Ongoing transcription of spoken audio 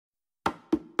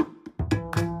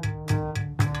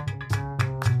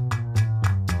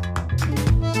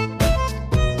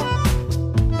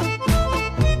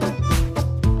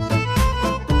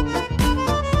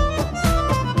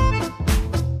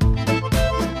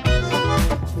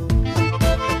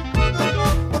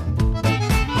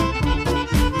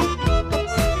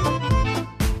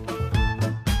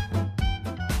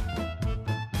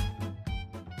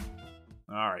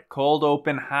cold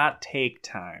open hot take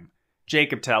time.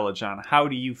 Jacob Telejohn, how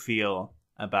do you feel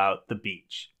about the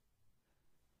beach?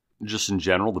 Just in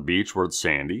general, the beach where it's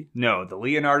sandy? No, the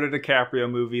Leonardo DiCaprio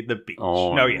movie, The Beach.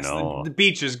 Oh, no. The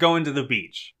beach is going to the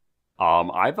beach.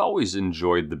 I've always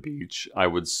enjoyed the beach, I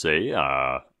would say.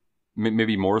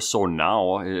 Maybe more so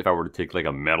now if I were to take like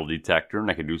a metal detector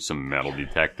and I could do some metal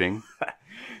detecting.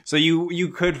 So you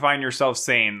could find yourself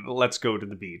saying, let's go to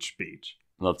the beach.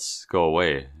 Let's go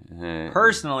away.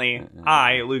 Personally,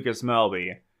 I, Lucas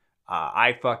Melby,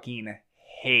 I fucking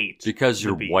hate because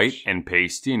you're beach. White and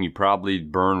pasty and you probably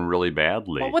burn really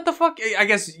badly. Well, what the fuck? I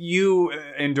guess you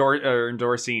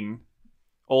endorsing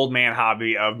old man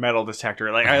hobby of metal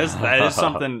detector. Like that is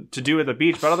something to do at the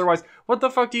beach. But otherwise, what the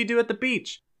fuck do you do at the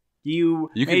beach? You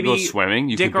can go swimming.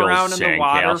 You dick can build around in the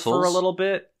water castles. for a little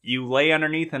bit. You lay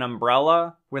underneath an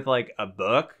umbrella with like a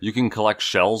book. You can collect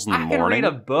shells in the morning. I can read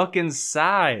a book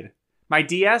inside. My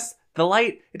DS, the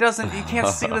light, you can't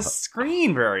see the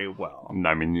screen very well.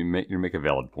 I mean, you make a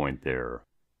valid point there.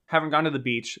 Haven't gone to the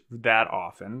beach that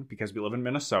often because we live in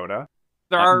Minnesota.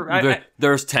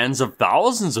 There's tens of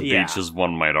thousands of beaches,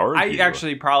 one might argue. I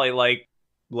actually probably like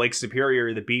Lake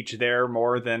Superior, the beach there,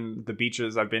 more than the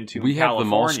beaches I've been to in California. We have the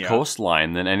most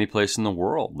coastline than any place in the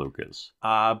world, Lucas.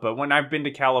 But when I've been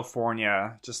to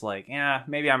California, just like,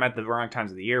 maybe I'm at the wrong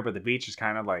times of the year, but the beach is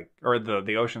kind of like, or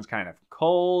the ocean's kind of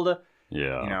cold.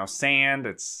 Yeah. Sand.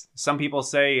 Some people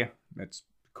say it's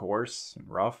coarse and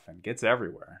rough and gets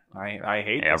everywhere. I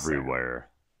hate everywhere.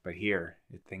 But here,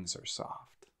 things are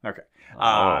soft. Okay.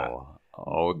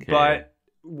 Okay. But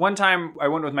one time I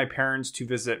went with my parents to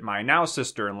visit my now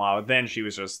sister-in-law. Then she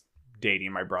was just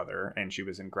dating my brother and she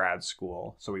was in grad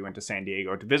school. So we went to San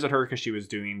Diego to visit her because she was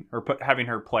having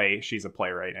her play. She's a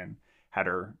playwright and had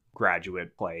her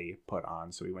graduate play put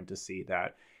on. So we went to see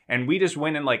that. And we just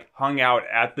went and like hung out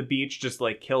at the beach, just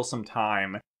like kill some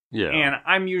time. Yeah. And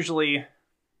I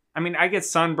get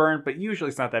sunburned, but usually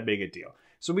it's not that big a deal.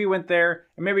 So we went there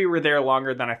and maybe we were there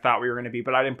longer than I thought we were going to be,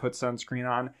 but I didn't put sunscreen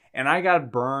on and I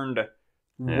got burned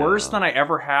worse than I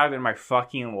ever have in my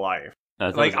fucking life.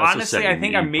 Honestly, I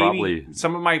think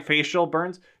some of my facial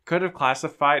burns could have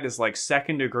classified as like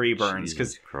second degree burns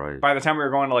because by the time we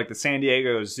were going to like the San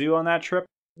Diego Zoo on that trip,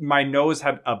 my nose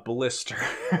had a blister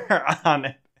on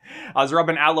it. I was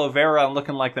rubbing aloe vera and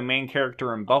looking like the main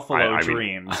character in Buffalo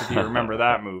Dreams, if you remember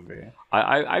that movie.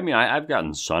 I've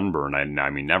gotten sunburn. I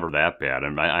mean, never that bad.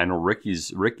 And I know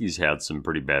Ricky's had some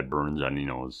pretty bad burns on,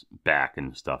 his back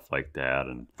and stuff like that.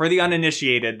 And for the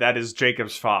uninitiated, that is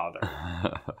Jacob's father,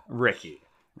 Ricky,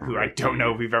 who I don't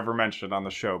know if we've ever mentioned on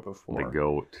the show before. The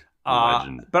GOAT.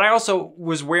 Legend. But I also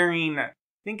was wearing, I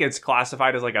think it's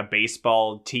classified as like a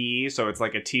baseball tee. So it's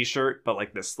like a t-shirt, but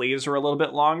like the sleeves are a little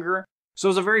bit longer. So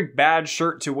it was a very bad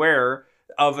shirt to wear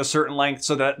of a certain length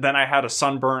so that then I had a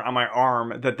sunburn on my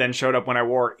arm that then showed up when I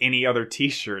wore any other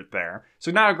t-shirt there. So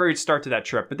not a great start to that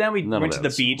trip. But then we went to the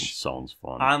beach sounds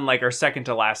fun. On like our second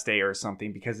to last day or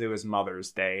something because it was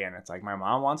Mother's Day. And it's like, my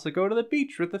mom wants to go to the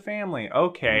beach with the family.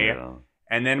 Okay. Yeah.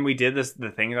 And then we did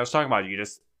the thing that I was talking about. You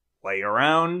just lay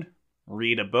around,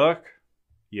 read a book,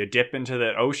 you dip into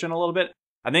the ocean a little bit.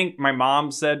 I think my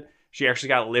mom said she actually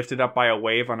got lifted up by a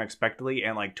wave unexpectedly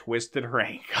and like twisted her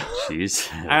ankle.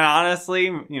 Jeez. And honestly,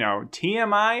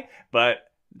 TMI, but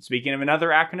speaking of another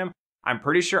acronym, I'm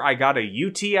pretty sure I got a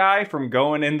UTI from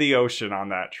going in the ocean on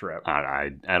that trip.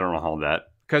 I don't know how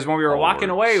that... Because when we were walking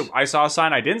away, I saw a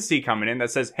sign I didn't see coming in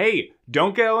that says, hey,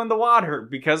 don't go in the water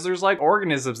because there's like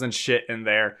organisms and shit in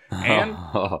there. And,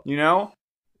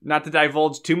 not to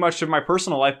divulge too much of my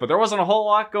personal life, but there wasn't a whole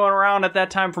lot going around at that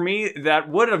time for me that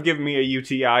would have given me a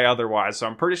UTI otherwise. So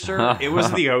I'm pretty sure it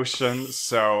was the ocean.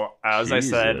 So as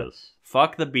Jesus. I said,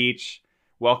 fuck the beach.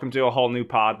 Welcome to a whole new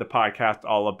pod, the podcast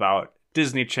all about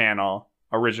Disney Channel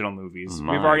original movies.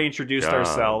 We've already introduced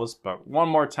ourselves, but one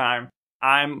more time.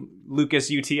 I'm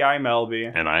Lucas UTI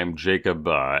Melby. And I'm Jacob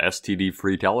STD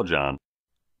Free Telejohn.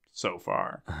 So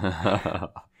far.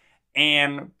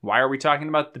 And why are we talking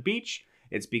about the beach?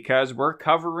 It's because we're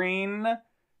covering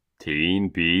Teen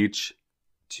Beach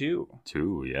 2.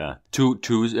 2, yeah. 2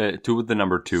 with the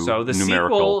number 2. So the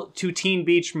numerical sequel to Teen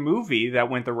Beach movie that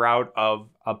went the route of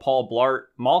a Paul Blart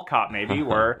Mall Cop maybe,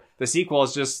 where the sequel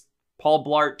is just Paul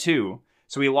Blart 2.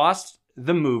 So we lost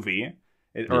the movie.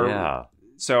 Yeah.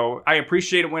 So I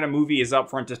appreciate it when a movie is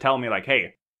upfront to tell me like,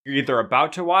 hey, you're either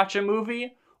about to watch a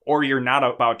movie or you're not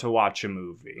about to watch a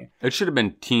movie. It should have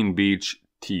been Teen Beach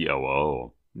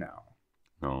TOO.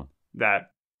 No.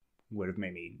 That would have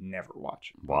made me never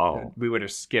watch it. Wow. We would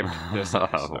have skipped this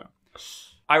episode.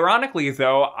 Ironically,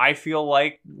 though, I feel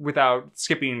like, without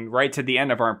skipping right to the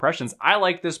end of our impressions, I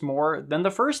like this more than the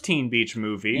first Teen Beach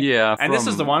movie. Yeah. And this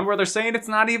is the one where they're saying it's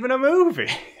not even a movie.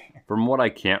 From what I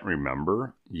can't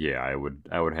remember, yeah, I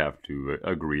would have to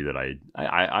agree that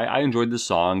I enjoyed the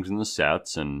songs and the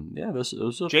sets, and yeah, this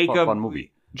was a fun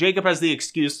movie. Jacob has the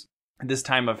excuse this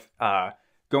time of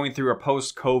going through a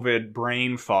post-COVID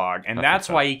brain fog, and that's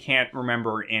why he can't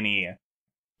remember anything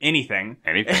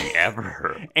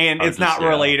ever. And it's not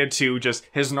related to just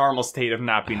his normal state of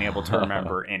not being able to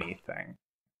remember anything.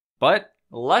 But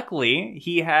luckily,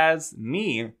 he has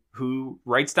me who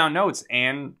writes down notes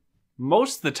and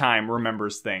most of the time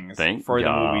remembers things for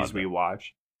the movies we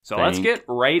watch. So let's get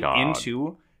right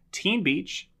into Teen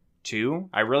Beach 2.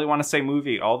 I really want to say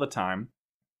movie all the time.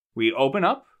 We open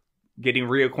up getting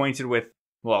reacquainted with,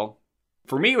 well,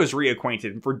 for me, it was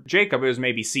reacquainted. For Jacob, it was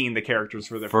maybe seeing the characters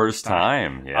for the first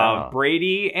time. Yeah.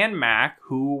 Brady and Mac,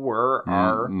 who were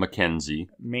our Mackenzie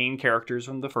main characters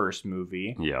from the first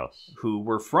movie. Yes. Who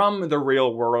were from the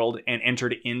real world and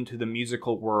entered into the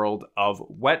musical world of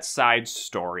West Side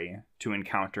Story to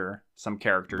encounter some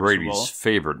characters. Brady's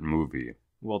favorite movie.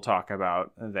 We'll talk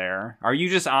about there. Are you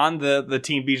just on the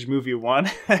Teen Beach movie one?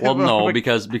 Well, no,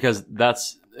 because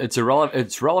that's... It's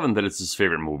relevant that it's his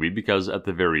favorite movie because at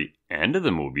the very end of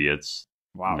the movie, it's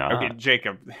not. Okay,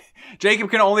 Jacob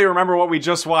can only remember what we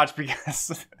just watched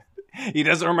because he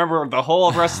doesn't remember the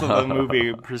whole rest of the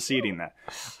movie preceding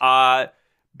that.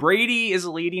 Brady is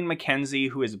leading Mackenzie,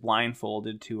 who is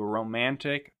blindfolded, to a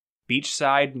romantic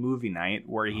beachside movie night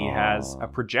where he has a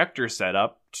projector set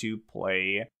up to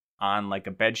play on like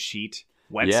a bed sheet.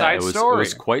 West Side Story. It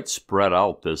was quite spread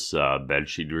out, this bed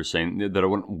sheet. You were saying that it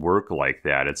wouldn't work like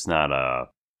that. It's not a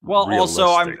realistic. Also,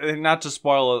 I'm not to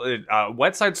spoil it,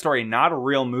 West Side Story, not a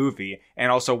real movie,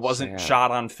 and also wasn't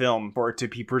shot on film for it to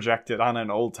be projected on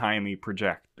an old-timey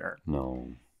projector. No.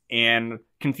 And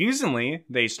confusingly,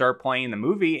 they start playing the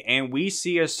movie, and we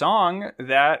see a song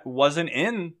that wasn't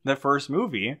in the first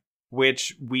movie,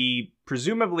 which we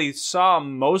presumably saw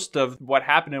most of what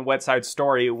happened in West Side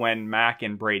Story when Mac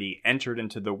and Brady entered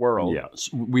into the world. Yes,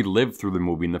 we lived through the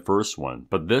movie in the first one.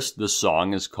 But this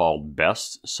song is called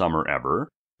Best Summer Ever.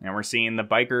 And we're seeing the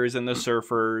bikers and the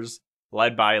surfers,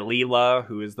 led by Leela,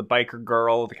 who is the biker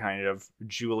girl, the kind of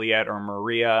Juliet or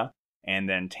Maria. And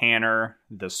then Tanner,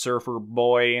 the surfer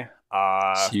boy.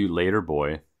 See you later,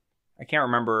 boy. I can't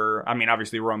remember. I mean,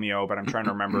 obviously Romeo, but I'm trying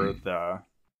to remember the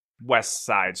West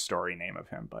Side Story name of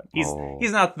him, but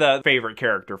he's not the favorite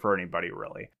character for anybody,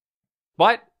 really.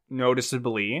 But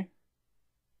noticeably,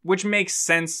 which makes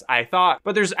sense, I thought,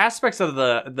 but there's aspects of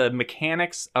the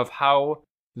mechanics of how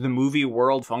the movie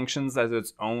world functions as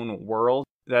its own world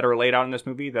that are laid out in this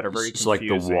movie that are very confusing. Like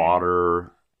the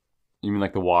water, you mean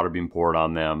like the water being poured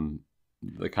on them,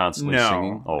 the constantly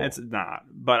singing? No, it's not.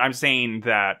 But I'm saying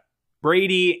that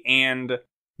Brady and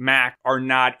Mac are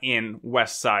not in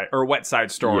West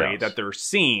Side Story that they're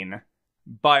seeing,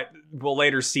 but we'll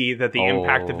later see that the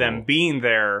impact of them being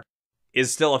there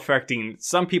is still affecting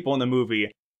some people in the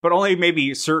movie, but only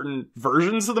maybe certain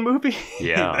versions of the movie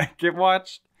that get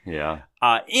watched. Yeah.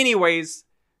 Anyways,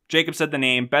 Jacob said the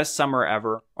name, Best Summer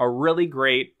Ever, a really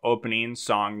great opening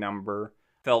song number.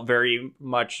 Felt very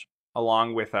much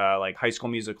along with like High School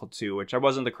Musical 2, which I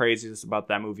wasn't the craziest about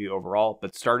that movie overall,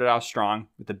 but started off strong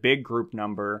with a big group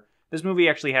number. This movie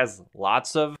actually has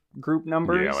lots of group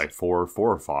numbers. Yeah, like four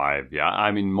or five. Yeah,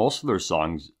 I mean, most of their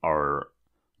songs are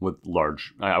with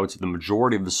I would say the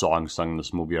majority of the songs sung in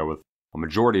this movie are with a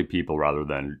majority of people rather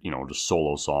than, just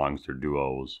solo songs or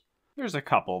duos. There's a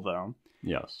couple, though.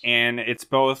 Yes. And it's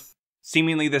both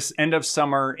seemingly this end of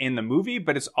summer in the movie,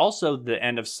 but it's also the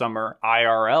end of summer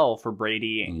IRL for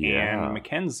Brady and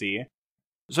Mackenzie.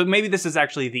 So maybe this is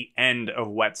actually the end of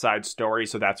West Side Story,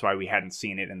 so that's why we hadn't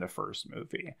seen it in the first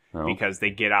movie. Oh. Because they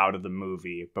get out of the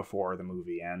movie before the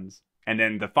movie ends. And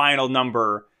then the final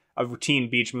number of Teen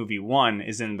Beach Movie 1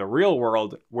 is in the real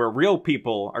world, where real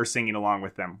people are singing along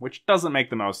with them, which doesn't make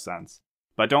the most sense.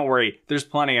 But don't worry, there's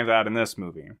plenty of that in this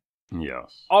movie.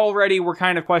 Yes. Already, we're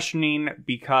kind of questioning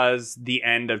because the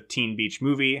end of Teen Beach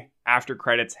Movie, after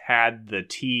credits, had the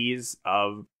tease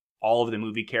of all of the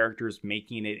movie characters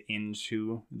making it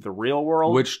into the real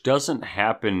world. Which doesn't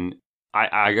happen.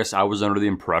 I guess I was under the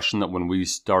impression that when we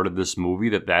started this movie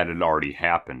that had already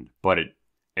happened. But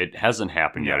it hasn't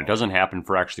happened yet. It doesn't happen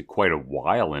for actually quite a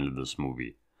while into this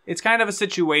movie. It's kind of a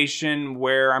situation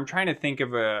where I'm trying to think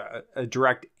of a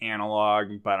direct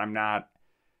analog, but I'm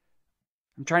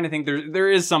trying to think there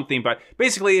is something, but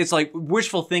basically it's like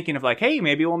wishful thinking of like, hey,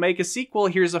 maybe we'll make a sequel.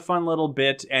 Here's a fun little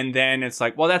bit. And then it's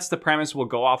like, well, that's the premise. We'll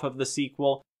go off of the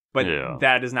sequel. But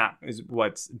that is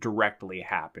what's directly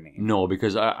happening. No,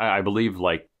 because I believe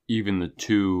like even the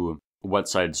two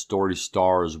West Side Story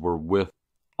stars were with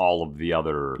all of the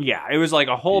other. Yeah, it was like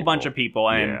a whole bunch of people,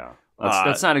 and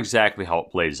that's not exactly how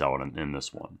it plays out in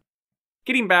this one.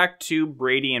 Getting back to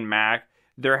Brady and Mac,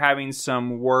 they're having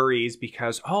some worries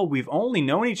because, we've only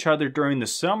known each other during the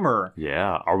summer.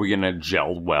 Yeah, are we gonna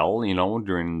gel well,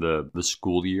 during the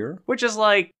school year? Which is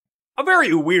like a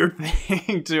very weird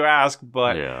thing to ask,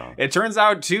 but it turns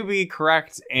out to be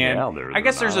correct. And I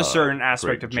guess there's a certain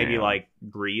aspect of maybe like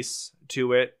Grease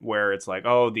to it, where it's like,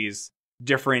 these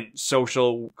different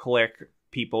social clique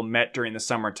people met during the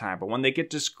summertime, but when they get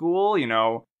to school,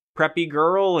 preppy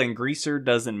girl and greaser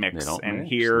doesn't mix.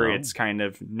 It's kind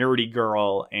of nerdy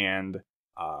girl and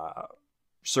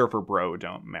surfer bro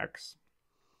don't mix.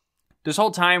 This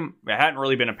whole time, it hadn't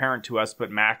really been apparent to us,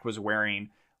 but Mac was wearing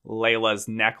Layla's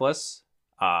necklace.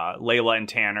 Layla and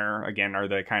Tanner, again, are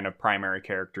the kind of primary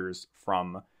characters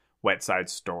from West Side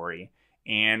Story.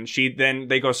 And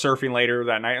they go surfing later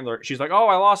that night, and she's like,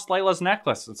 I lost Layla's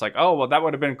necklace. It's like, that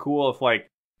would have been cool if, like,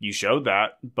 you showed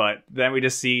that. But then we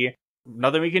just see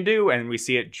nothing we can do, and we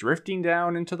see it drifting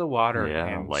down into the water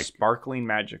and like sparkling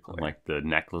magically. Like the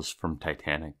necklace from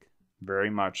Titanic. Very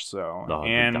much so.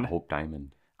 The Hope Diamond.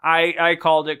 I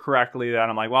called it correctly that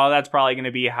I'm like, that's probably going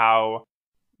to be how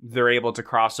they're able to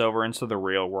cross over into the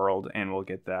real world, and we'll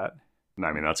get that.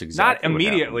 I mean, that's exactly not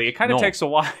immediately. It kind of takes a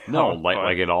while.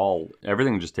 No,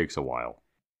 everything just takes a while.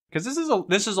 Because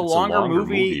this is a longer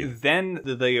movie than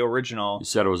the original. You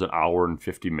said it was an hour and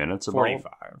 50 minutes.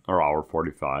 45. Or hour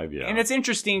 45, yeah. And it's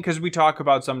interesting because we talk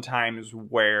about sometimes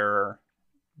where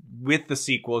with the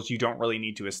sequels you don't really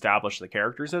need to establish the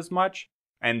characters as much.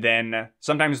 And then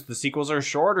sometimes the sequels are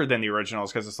shorter than the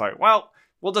originals because it's like,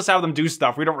 we'll just have them do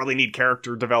stuff. We don't really need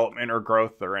character development or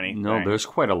growth or anything. No, there's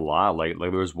quite a lot. Like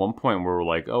there was one point where we're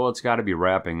like, it's got to be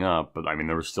wrapping up. But I mean,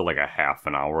 there was still like a half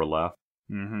an hour left.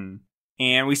 Mm-hmm.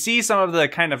 And we see some of the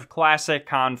kind of classic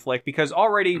conflict because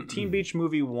already Teen Beach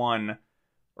Movie 1,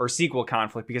 or sequel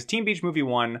conflict, because Teen Beach Movie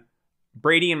 1,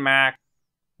 Brady and Mac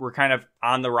were kind of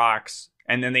on the rocks,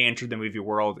 and then they entered the movie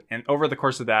world. And over the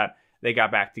course of that, they got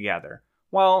back together.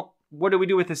 Well, what do we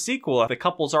do with the sequel if the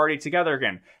couple's already together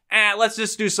again? Let's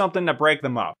just do something to break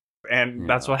them up. And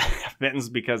that's what happens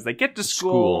because they get to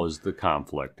school. School is the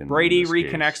conflict. Brady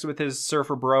reconnects with his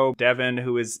surfer bro, Devin,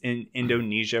 who is in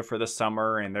Indonesia for the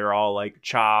summer. And they're all like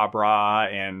cha, bra,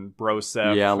 and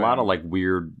brosef. Yeah, a lot of like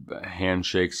weird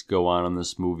handshakes go on in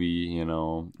this movie,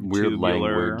 Weird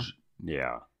language.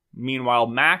 Yeah. Meanwhile,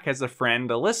 Mac has a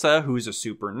friend, Alyssa, who's a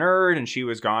super nerd, and she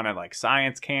was gone at like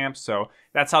science camp. So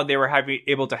that's how they were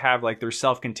able to have like their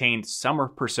self-contained summer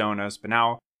personas. But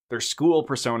now their school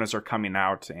personas are coming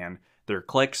out and their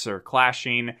cliques are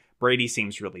clashing. Brady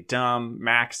seems really dumb.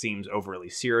 Mac seems overly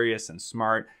serious and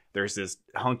smart. There's this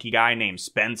hunky guy named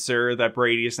Spencer that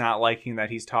Brady is not liking that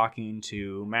he's talking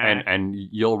to Mac. And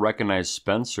you'll recognize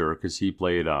Spencer because he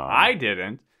played... I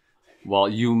didn't. Well,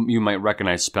 you might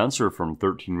recognize Spencer from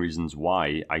 13 Reasons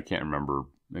Why. I can't remember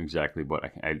exactly what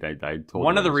I told.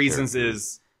 One of the reasons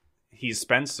is he's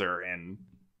Spencer, and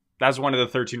that's one of the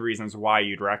 13 reasons why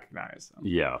you'd recognize him.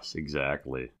 Yes,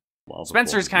 exactly. Well,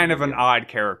 Spencer's kind of an odd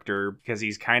character because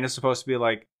he's kind of supposed to be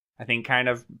like, I think, kind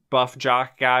of buff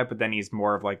jock guy, but then he's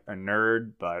more of like a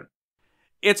nerd. But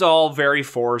it's all very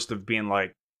forced of being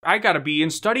like, I gotta be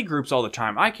in study groups all the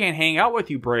time. I can't hang out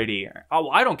with you, Brady.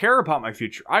 I don't care about my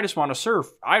future. I just want to surf.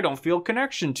 I don't feel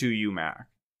connection to you, Mac.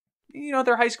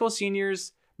 They're high school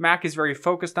seniors. Mac is very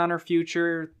focused on her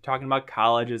future, talking about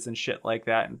colleges and shit like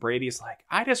that. And Brady's like,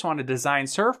 I just want to design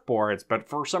surfboards, but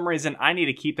for some reason, I need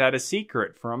to keep that a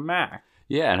secret from Mac.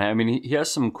 Yeah, and I mean, he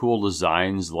has some cool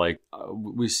designs. Like,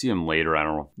 we see him later. I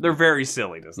don't know. They're very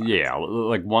silly designs. Yeah,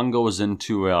 like one goes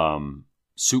into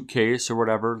suitcase or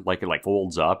whatever, like it like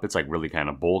folds up. It's like really kind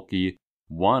of bulky.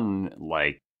 One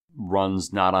like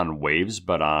runs not on waves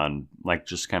but on like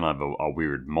just kind of a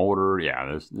weird motor.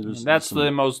 Yeah, that's the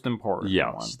most important one.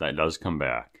 Yes, that does come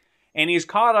back. And he's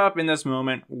caught up in this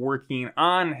moment working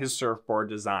on his surfboard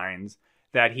designs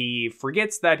that he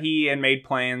forgets that he had made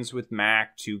plans with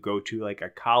Mac to go to like a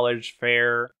college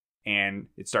fair. And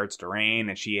it starts to rain,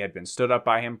 and she had been stood up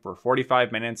by him for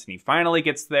 45 minutes, and he finally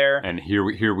gets there. And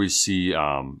here we see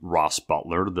Ross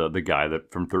Butler, the guy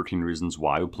that from 13 Reasons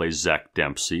Why, who plays Zach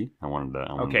Dempsey.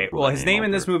 Okay, well, his name in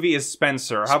this movie is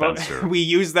Spencer. How about we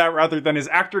use that rather than his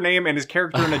actor name and his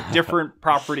character in a different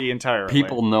property entirely?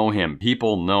 People know him.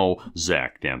 People know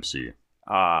Zach Dempsey.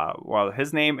 Well,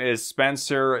 his name is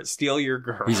Spencer Steal Your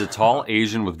Girl. He's a tall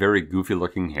Asian with very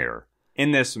goofy-looking hair.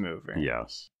 In this movie.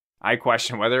 Yes. I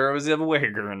question whether it was a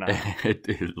wig or not.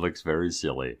 It looks very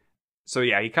silly. So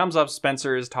yeah, he comes up,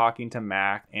 Spencer is talking to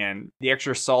Mac, and the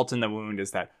extra salt in the wound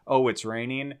is that, oh, it's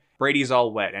raining. Brady's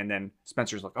all wet, and then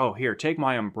Spencer's like, oh, here, take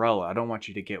my umbrella. I don't want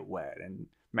you to get wet. And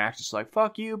Mac's just like,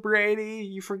 fuck you, Brady.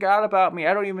 You forgot about me.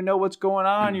 I don't even know what's going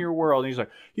on in your world. And he's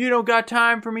like, you don't got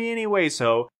time for me anyway.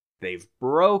 So they've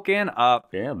broken up.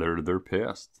 Yeah, they're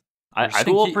pissed. I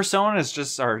school personas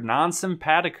just are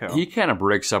non-simpatico. He kind of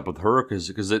breaks up with her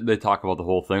because they talk about the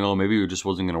whole thing. Oh, maybe it just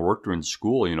wasn't going to work during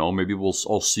school, you know. Maybe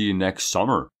I'll see you next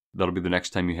summer. That'll be the next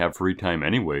time you have free time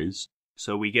anyways.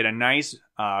 So we get a nice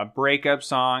breakup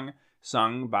song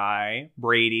sung by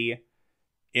Brady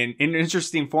in an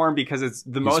interesting form because it's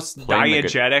the most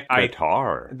diegetic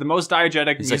guitar. The most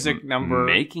diegetic music number.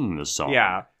 Making the song.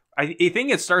 Yeah. I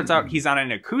think it starts out, he's on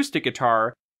an acoustic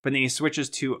guitar, but then he switches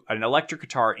to an electric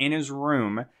guitar in his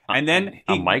room, and then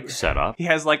a mic setup. He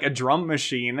has like a drum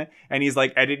machine, and he's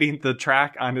like editing the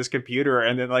track on his computer,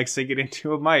 and then like singing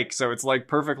into a mic. So it's like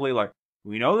perfectly like,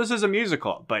 we know this is a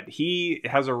musical, but he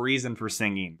has a reason for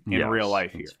singing in real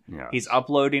life here. Yes. He's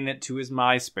uploading it to his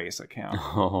MySpace account.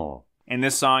 Oh. And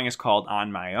this song is called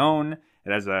On My Own.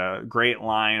 It has a great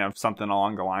line of something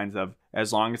along the lines of,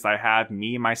 as long as I have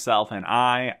me, myself, and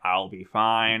I'll be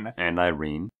fine. And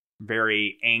Irene.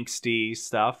 Very angsty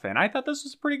stuff, and I thought this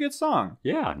was a pretty good song.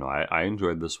 Yeah, no, I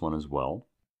enjoyed this one as well.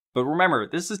 But remember,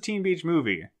 this is Teen Beach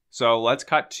Movie, so let's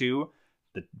cut to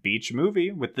the beach movie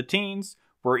with the teens.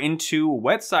 We're into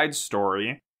Wet Side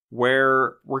Story,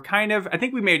 where we're kind of, I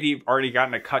think we may have already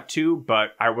gotten a cut to, but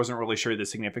I wasn't really sure the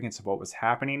significance of what was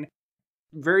happening.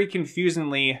 Very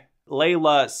confusingly,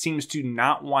 Layla seems to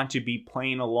not want to be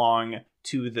playing along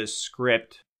to the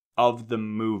script of the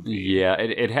movie. Yeah,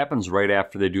 it happens right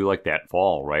after they do like that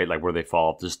fall, right? Like where they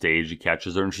fall off the stage, he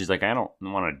catches her and she's like, I don't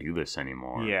want to do this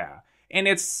anymore. Yeah. And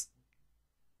it's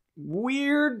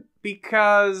weird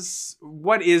because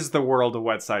what is the world of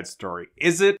Wet Side Story?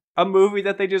 Is it a movie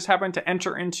that they just happen to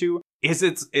enter into? Is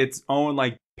it its own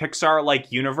like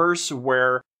Pixar-like universe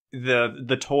where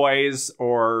the toys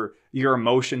or your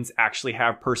emotions actually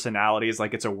have personalities,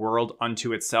 like it's a world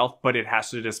unto itself, but it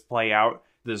has to just play out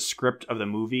the script of the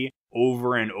movie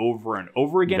over and over and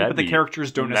over again, but the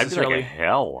characters don't necessarily... That'd be like a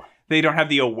hell. They don't have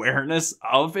the awareness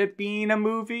of it being a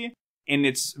movie, and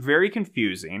it's very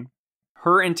confusing.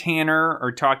 Her and Tanner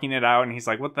are talking it out, and he's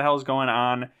like, what the hell is going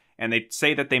on? And they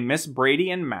say that they miss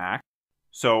Brady and Mac,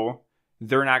 so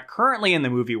they're not currently in the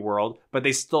movie world, but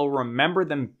they still remember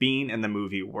them being in the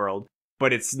movie world,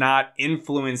 but it's not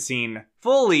influencing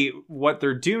fully what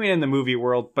they're doing in the movie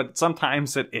world, but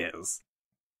sometimes it is.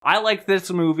 I like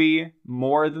this movie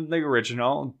more than the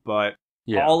original, but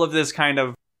all of this kind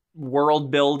of world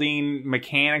building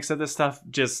mechanics of this stuff,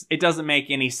 just, it doesn't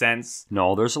make any sense.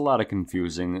 No, there's a lot of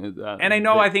confusing. And I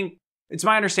know, I think it's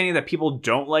my understanding that people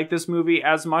don't like this movie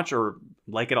as much or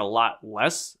like it a lot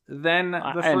less than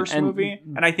the first movie.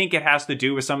 And I think it has to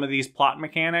do with some of these plot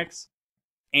mechanics.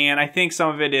 And I think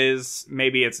some of it is,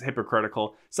 maybe it's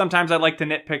hypocritical. Sometimes I like to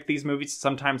nitpick these movies.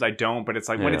 Sometimes I don't. But it's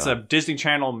like when it's a Disney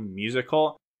Channel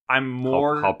musical, I'm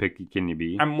more... How picky can you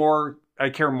be? I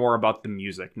care more about the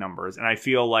music numbers. And I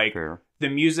feel like the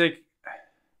music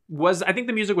was... I think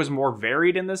the music was more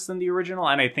varied in this than the original.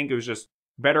 And I think it was just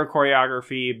better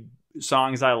choreography,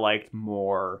 songs I liked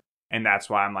more. And that's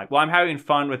why I'm like, well, I'm having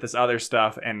fun with this other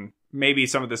stuff. And maybe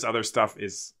some of this other stuff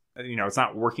is, you know, it's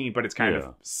not working, but it's kind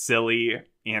of silly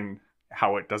in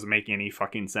how it doesn't make any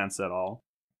fucking sense at all.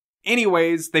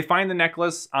 Anyways, they find the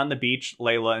necklace on the beach,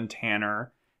 Layla and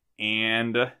Tanner.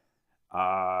 And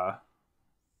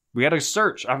we had to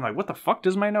search. I'm like, what the fuck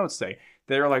does my notes say?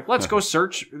 They're like, let's go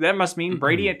search. That must mean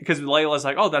Brady, because Layla's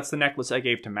like, oh, that's the necklace I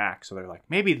gave to Mac. So they're like,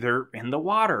 maybe they're in the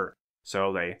water.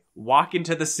 So they walk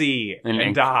into the sea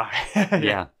and die.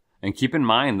 Yeah, and keep in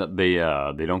mind that they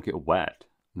don't get wet.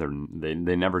 They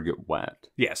never get wet.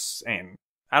 Yes, and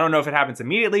I don't know if it happens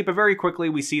immediately, but very quickly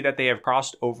we see that they have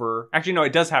crossed over. Actually, no,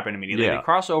 it does happen immediately. Yeah. They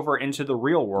cross over into the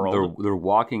real world. They're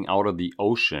walking out of the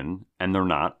ocean, and they're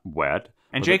not wet.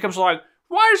 And Jacob's like,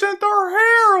 why isn't their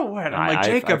hair wet? I'm like,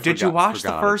 Jacob, did you watch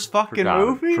the first fucking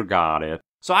movie? Forgot it.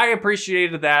 So I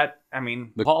appreciated that. I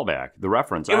mean, the callback, the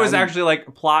reference. It was actually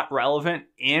like plot relevant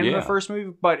in the first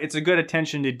movie, but it's a good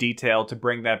attention to detail to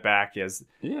bring that back as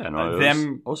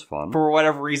it was fun. For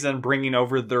whatever reason, bringing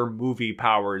over their movie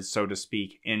powers, so to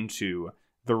speak, into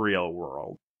the real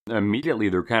world. Immediately,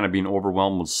 they're kind of being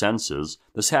overwhelmed with senses.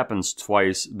 This happens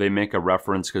twice. They make a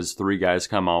reference because 3 guys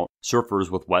come out, surfers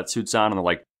with wetsuits on, and they're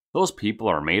like, those people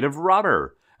are made of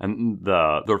rubber. And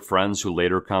their friends who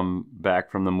later come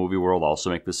back from the movie world also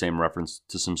make the same reference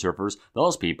to some surfers.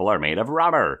 Those people are made of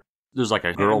rubber. There's like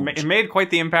a girl. It made quite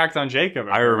the impact on Jacob.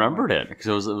 I remembered it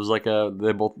because it was like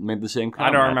they both made the same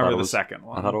comment. I don't remember the second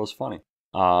one. I thought it was funny.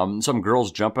 Some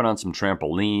girls jumping on some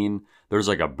trampoline. There's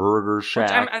like a burger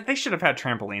shack. They should have had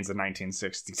trampolines in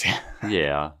 1962.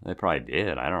 Yeah, they probably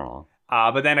did. I don't know.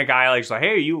 But then a guy like,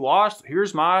 hey, you lost.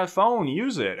 Here's my phone.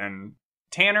 Use it. And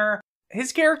Tanner,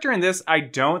 his character in this, I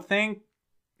don't think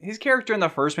his character in the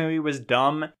first movie was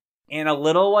dumb and a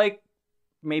little like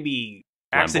maybe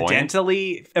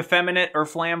accidentally effeminate or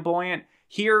flamboyant.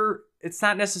 Here, it's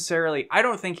not necessarily. I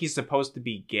don't think he's supposed to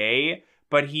be gay,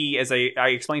 but he, as I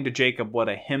explained to Jacob what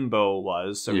a himbo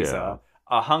was. So he's a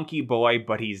hunky boy,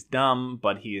 but he's dumb,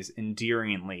 but he is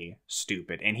endearingly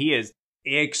stupid. And he is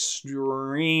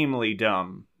extremely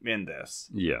dumb in this.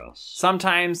 Yes.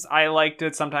 Sometimes I liked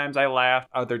it, sometimes I laughed,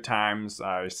 other times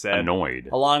I said annoyed.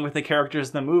 Along with the characters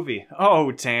in the movie,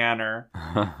 oh, Tanner.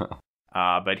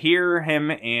 But here,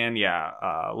 him and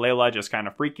Layla just kind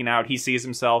of freaking out. He sees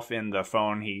himself in the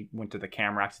phone. He went to the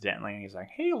camera accidentally, and he's like,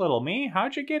 hey, little me,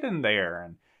 how'd you get in there?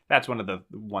 And that's one of the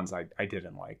ones I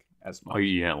didn't like as much. Oh,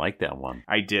 you didn't like that one?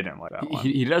 I didn't like that one.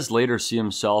 He does later see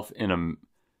himself in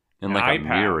like a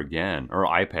mirror again, or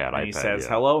iPad. And he says,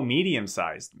 hello,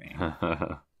 medium-sized me.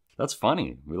 That's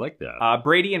funny. We like that.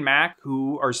 Brady and Mac,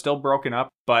 who are still broken up,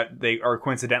 but they are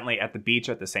coincidentally at the beach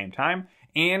at the same time,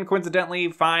 and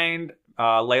coincidentally find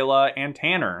Layla and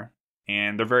Tanner,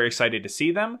 and they're very excited to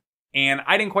see them. And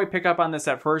I didn't quite pick up on this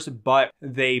at first, but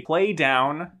they play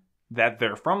down that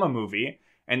they're from a movie,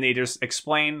 and they just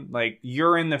explain, like,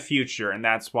 you're in the future, and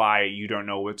that's why you don't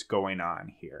know what's going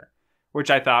on here, which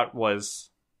I thought was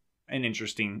an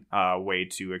interesting way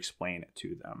to explain it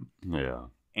to them. Yeah.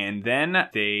 And then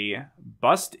they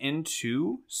bust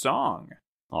into song.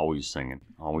 Always singing,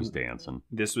 always dancing.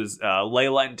 This was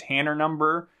Layla and Tanner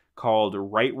number called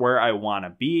Right Where I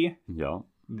Wanna Be. Yeah.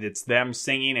 It's them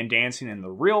singing and dancing in the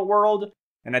real world.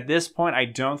 And at this point, I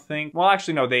don't think... Well,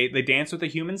 actually, no, they dance with a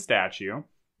human statue.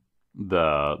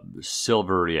 The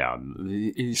silver, a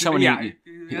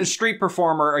street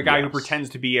performer, a guy who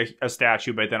pretends to be a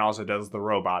statue, but then also does the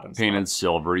robot and painted stuff.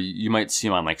 silver. You might see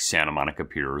him on like Santa Monica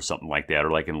Pier or something like that,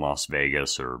 or like in Las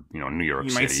Vegas or New York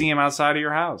City. You might see him outside of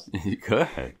your house. You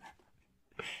could.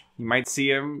 You might see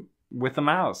him with a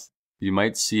mouse. You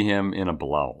might see him in a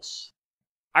blouse.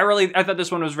 I thought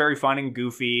this one was very fun and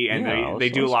goofy, and they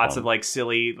do lots of like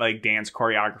silly like dance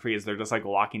choreography as they're just like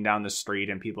walking down the street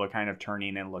and people are kind of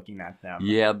turning and looking at them.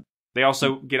 Yeah. They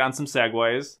also get on some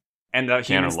segways, and the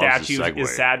human statue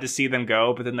is sad to see them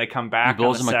go, but then they come back. He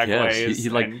blows on the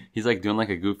segways. He's like doing like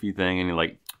a goofy thing, and he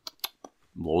like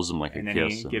blows him like a kiss. And then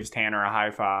he gives Tanner a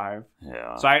high five.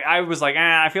 Yeah. So I was like,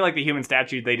 I feel like the human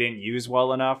statue they didn't use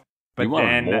well enough, but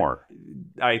then more.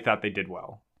 I thought they did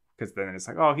well. Because then it's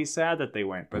like, oh, he's sad that they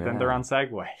went, but then they're on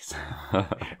segways.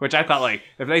 Which I thought, like,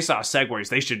 if they saw segways,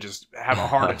 they should just have a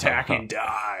heart attack and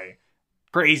die.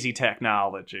 Crazy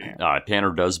technology.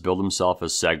 Tanner does build himself a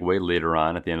Segway later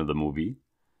on at the end of the movie.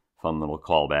 Fun little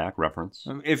callback reference.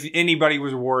 If anybody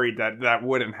was worried that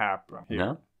wouldn't happen.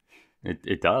 Yeah,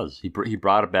 it does. He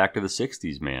brought it back to the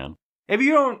 60s, man. If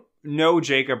you don't know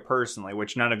Jacob personally,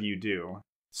 which none of you do,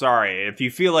 sorry, if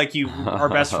you feel like you are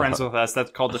best friends with us,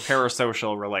 that's called a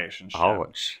parasocial relationship.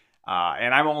 Ouch.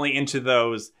 And I'm only into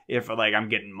those if, like, I'm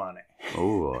getting money.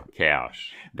 Oh,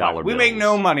 cash. Dollar bills. We make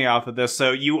no money off of this,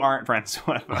 so you aren't friends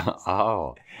with us.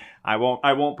 Oh. I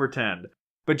won't pretend.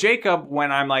 But Jacob,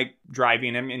 when I'm, like,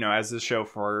 driving him, as the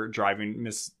chauffeur driving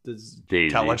Miss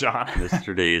Daisy. Telejohn.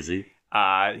 Mr. Daisy.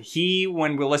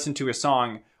 When we listen to a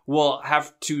song, will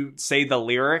have to say the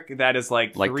lyric that is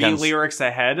like 3 lyrics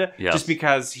ahead, just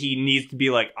because he needs to be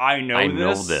like, I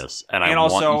know this, and I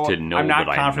also want you to know I'm not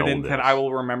that confident I know that I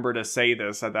will remember to say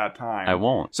this at that time. I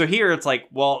won't. So here it's like,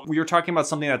 well, you're talking about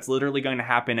something that's literally going to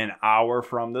happen an hour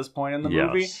from this point in the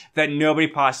movie that nobody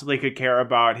possibly could care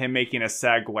about him making a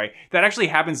segue. That actually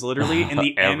happens literally in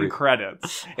the end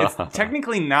credits. It's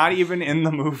technically not even in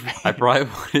the movie. I probably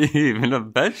wouldn't even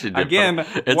have mentioned it. Again,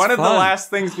 one of the last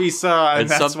things we saw, and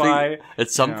that's why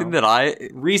it's something that I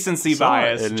recency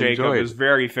bias. Jacob is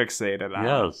very fixated on.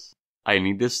 Yes, I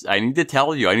need to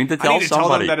tell you. I need to tell somebody.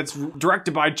 Tell them that it's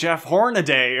directed by Jeff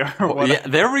Hornaday. Yeah,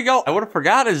 there we go. I would have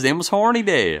forgot his name was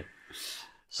Hornaday.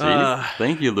 See,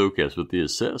 thank you, Lucas, with the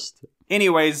assist.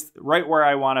 Anyways, Right Where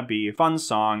I Want to Be, fun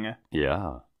song.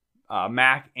 Yeah.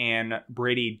 Mac and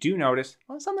Brady do notice,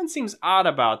 well, something seems odd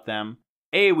about them.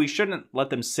 A, we shouldn't let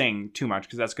them sing too much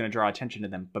because that's going to draw attention to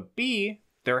them. But B,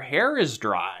 their hair is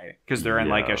dry because they're in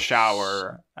like a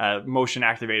shower, motion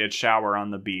activated shower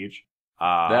on the beach.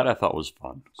 That I thought was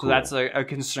fun. So that's a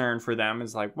concern for them,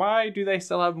 is like, why do they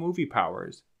still have movie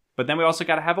powers? But then we also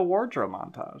got to have a wardrobe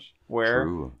montage where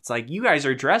it's like, you guys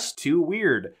are dressed too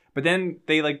weird. But then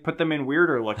they like put them in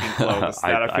weirder looking clothes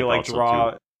that I feel like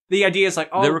draw. So the idea is like,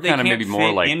 oh, they can't maybe more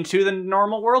fit like into the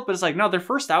normal world. But it's like, no, their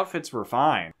first outfits were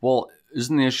fine. Well,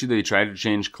 isn't the issue they tried to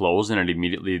change clothes and it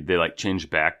immediately they like changed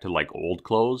back to like old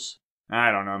clothes?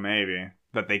 I don't know, maybe.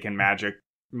 That they can magic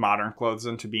modern clothes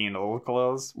into being old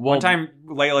clothes. Well, one time,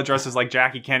 Layla dresses like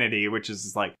Jackie Kennedy, which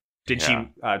is like, did she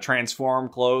transform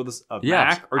clothes of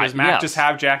Mac? Or does Mac just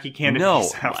have Jackie Kennedy? No,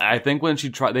 I think when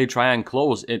they try on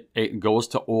clothes, it goes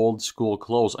to old school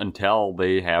clothes until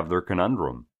they have their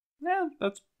conundrum. Yeah,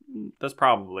 that's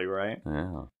probably right.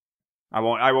 Yeah. I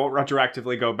won't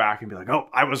retroactively go back and be like, oh,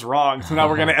 I was wrong. So now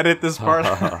we're going to edit this part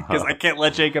because I can't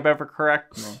let Jacob ever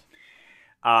correct me.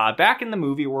 Back in the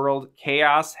movie world,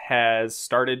 chaos has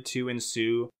started to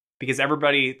ensue because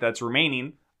everybody that's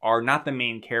remaining are not the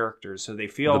main characters, so they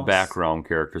feel... The background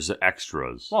characters, the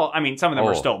extras. Well, I mean, some of them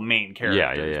are still main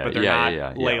characters, but they're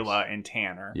not Layla and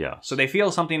Tanner. Yeah. So they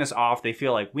feel something is off. They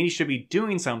feel like we should be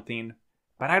doing something,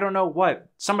 but I don't know what.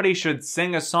 Somebody should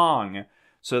sing a song.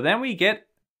 So then we get...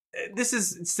 This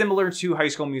is similar to High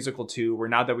School Musical 2, where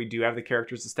now that we do have the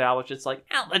characters established, it's like,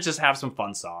 let's just have some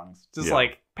fun songs. Just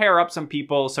like pair up some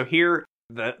people. So here,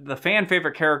 the fan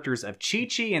favorite characters of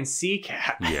Chi-Chi and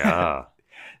Sea-Cat. Yeah.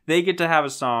 They get to have a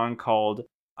song called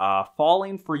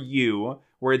Falling for You,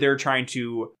 where they're trying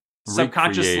to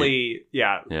subconsciously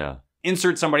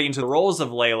insert somebody into the roles of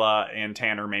Layla and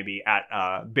Tanner, maybe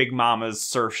at Big Mama's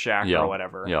Surf Shack or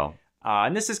whatever. Yeah.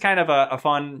 And this is kind of a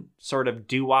fun sort of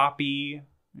doo-wop-y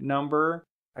number.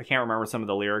 I can't remember some of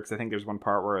the lyrics. I think there's one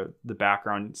part where the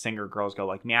background singer girls go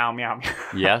like meow meow meow.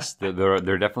 Yes, they're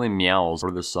definitely meows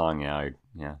for this song.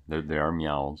 Yeah, they are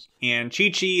meows. And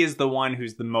Chi-Chi is the one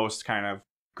who's the most kind of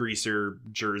greaser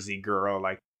Jersey girl,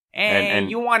 like,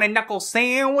 and you want a knuckle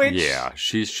sandwich? Yeah,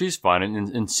 she's fun.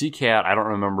 And Sea-Cat, I don't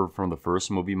remember from the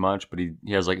first movie much, but he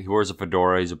wears a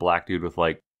fedora. He's a black dude with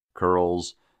like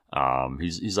curls.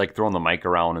 He's like throwing the mic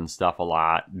around and stuff a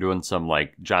lot, doing some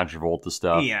like John Travolta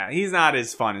stuff. Yeah, he's not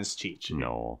as fun as Chi-Chi.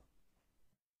 No.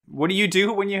 What do you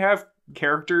do when you have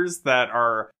characters that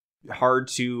are hard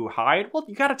to hide? Well,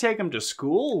 you got to take them to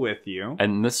school with you.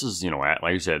 And this is,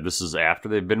 like you said, this is after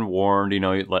they've been warned.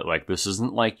 Like this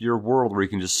isn't like your world where you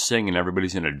can just sing and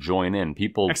everybody's gonna join in.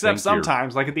 People except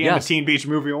sometimes, like at the end of Teen Beach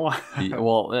Movie 1.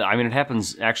 Well, I mean, it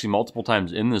happens actually multiple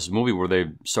times in this movie where they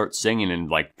start singing and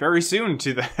like very soon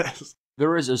to this.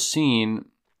 There is a scene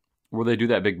where they do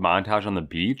that big montage on the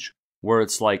beach where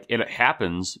it's like it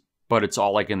happens, but it's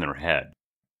all like in their head.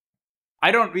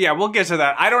 We'll get to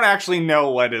that. I don't actually know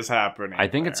what is happening. I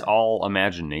think it's all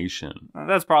imagination.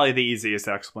 That's probably the easiest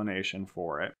explanation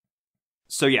for it.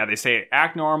 So yeah, they say,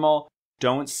 act normal,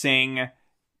 don't sing,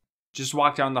 just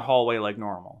walk down the hallway like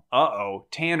normal. Uh-oh,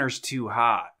 Tanner's too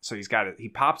hot. So he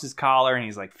pops his collar and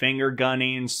he's like finger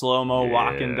gunning, slow-mo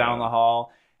walking down the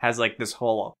hall. Has like this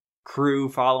whole crew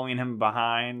following him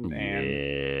behind,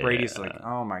 and Brady's like,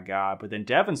 oh my god. But then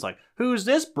Devin's like, who's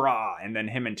this bra? And then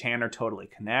him and Tanner totally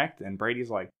connect, and Brady's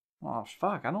like, oh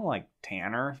fuck, I don't like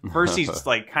Tanner. First he's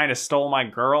like kind of stole my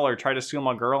girl or tried to steal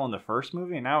my girl in the first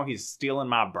movie, and now he's stealing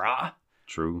my bra.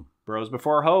 True. Bros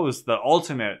before hoes, the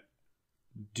ultimate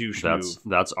douche move.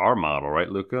 That's our model, right,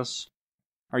 Lucas?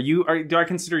 Do I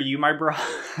consider you my bra?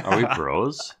 Are we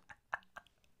bros?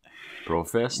 Bro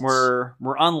fists? We're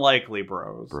unlikely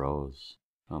bros. Bros.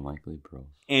 Unlikely bros.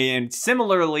 And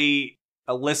similarly,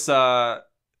 Alyssa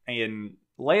and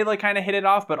Layla kind of hit it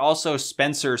off, but also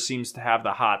Spencer seems to have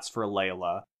the hots for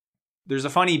Layla. There's a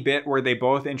funny bit where they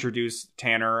both introduce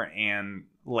Tanner and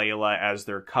Layla as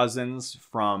their cousins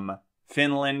from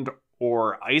Finland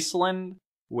or Iceland,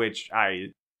 which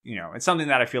it's something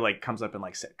that I feel like comes up in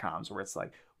like sitcoms where it's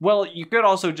like, well, you could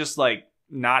also just like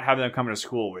not have them come to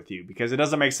school with you, because it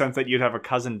doesn't make sense that you'd have a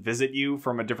cousin visit you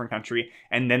from a different country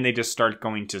and then they just start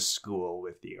going to school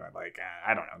with you. I'm like,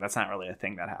 I don't know. That's not really a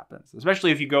thing that happens.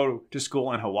 Especially if you go to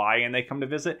school in Hawaii and they come to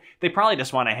visit. They probably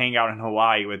just want to hang out in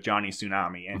Hawaii with Johnny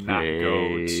Tsunami and not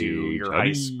go to your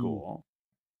high school.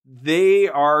 They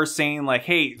are saying like,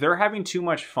 hey, they're having too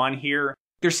much fun here.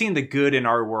 They're seeing the good in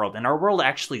our world, and our world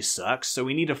actually sucks. So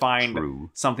we need to find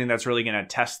something that's really going to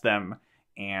test them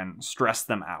and stress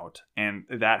them out. And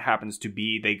that happens to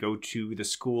be they go to the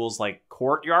school's like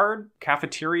courtyard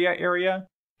cafeteria area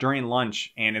during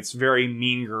lunch, and it's very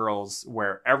Mean Girls,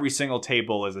 where every single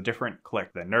table is a different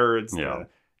clique. The nerds, the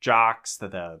jocks,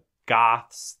 the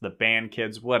goths, the band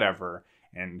kids, whatever.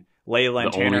 And Layla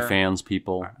and Tanner, the OnlyFans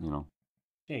people,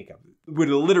 Jacob, would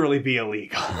literally be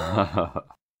illegal.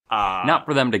 Not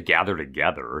for them to gather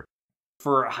together.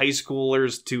 for high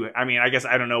schoolers to, I mean, I guess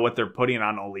I don't know what they're putting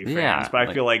on OnlyFans, but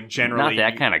I feel like generally...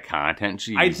 Not that kind of content,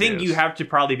 Jesus. I think you have to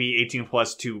probably be 18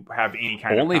 plus to have any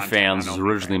kind of content. OnlyFans was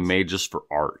originally made just for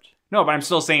art. No, but I'm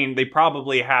still saying they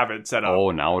probably have it set up.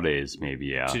 Oh, nowadays, maybe,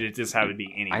 yeah. To just have it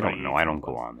be anybody. I don't know. I don't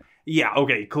go on there. Yeah,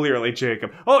 okay, clearly,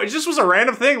 Jacob. Oh, it just was a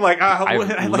random thing. Like,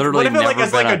 what if it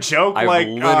it's like a joke? I've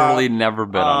literally never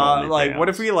been on OnlyFans. Like, what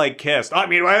if we like kissed? I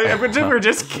mean, we're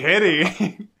just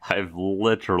kidding. I've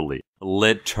literally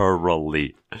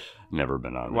never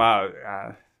been on.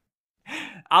 Wow.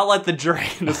 I'll let the jury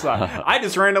decide. I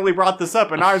just randomly brought this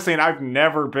up, and I was saying I've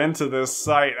never been to this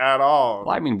site at all.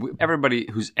 Well, I mean, everybody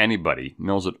who's anybody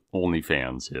knows what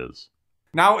OnlyFans is.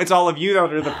 Now it's all of you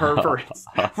that are the perverts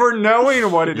for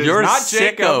knowing what it is. You're not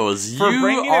sickos. Jacob for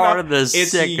bringing you are it up. the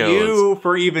it's sickos. You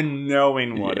for even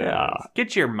knowing what it is.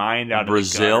 Get your mind out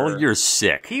Brazil, of the gutter. You're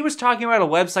sick. He was talking about a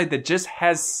website that just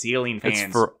has ceiling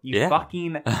fans. You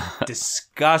fucking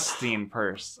disgusting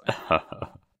person.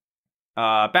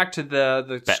 Back to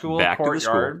the school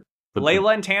courtyard.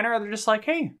 Layla and Tanner, they're just like,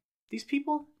 hey, these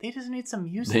people, they just need some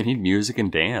music. They need music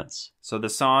and dance. So the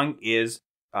song is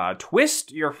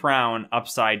Twist Your Frown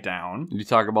Upside Down. Did you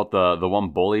talk about the one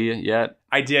bully yet?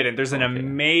 I didn't. There's an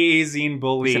amazing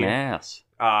bully. He's an ass.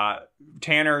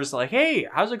 Tanner's like, hey,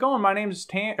 how's it going? My name's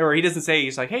Tan. Or he doesn't say,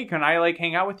 he's like, hey, can I like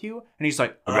hang out with you? And he's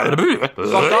like,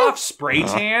 fuck off, spray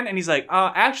tan. And he's like,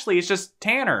 actually, it's just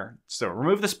Tanner. So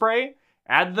remove the spray,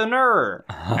 add the ner.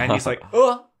 And he's like,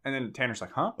 and then Tanner's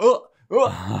like, huh?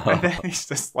 And then he's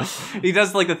just like, he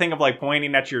does like the thing of like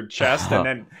pointing at your chest and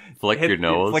then your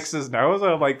nose. Flicks his nose.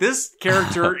 And I'm like, this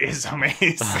character is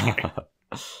amazing.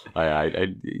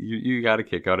 You got a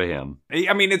kick out of him.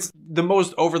 I mean, it's the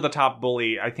most over-the-top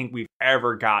bully I think we've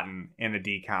ever gotten in a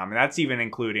DCOM. And that's even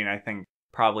including, I think,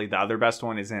 probably the other best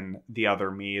one is in The Other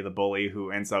Me, the bully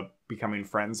who ends up becoming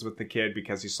friends with the kid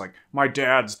because he's like, my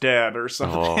dad's dead or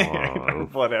something. Or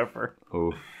whatever.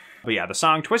 Oof. But yeah, the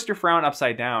song Twist Your Frown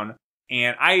Upside Down.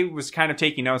 And I was kind of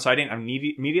taking notes, so I didn't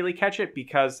immediately catch it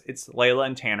because it's Layla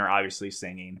and Tanner obviously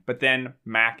singing. But then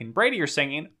Mac and Brady are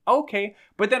singing. Okay.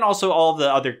 But then also all of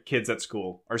the other kids at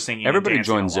school are singing. Everybody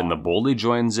joins in. The bully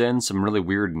joins in. Some really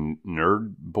weird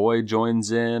nerd boy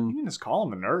joins in. You can just call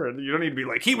him a nerd. You don't need to be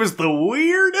like, he was the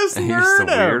weirdest nerd. He's the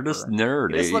weirdest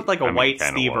nerd. He just looked like a white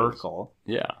Steve Urkel.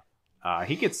 Yeah.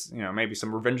 He gets, maybe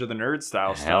some Revenge of the Nerds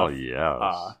style stuff. Hell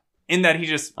yes. In that he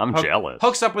just jealous.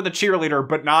 Hooks up with a cheerleader,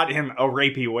 but not in a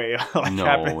rapey way like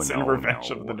happens in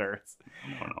Revenge of the Nerds.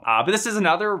 But this is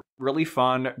another really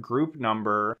fun group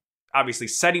number. Obviously,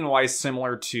 setting-wise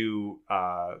similar to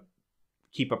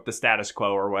Keep Up the Status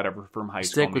Quo or whatever from High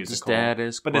School Musical. Stick with the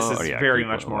status quo. But this is very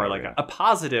much more like a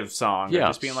positive song. Yes.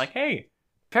 Just being like, hey,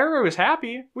 Perry was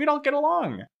happy. We don't get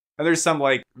along. And there's some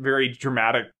like very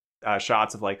dramatic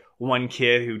shots of like one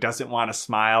kid who doesn't want to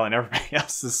smile and everybody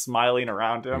else is smiling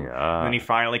around him. Yeah. And then he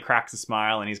finally cracks a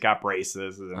smile and he's got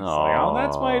braces. And it's like, oh,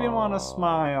 that's why he didn't want to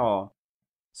smile.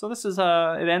 So this is,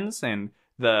 it ends and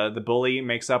the bully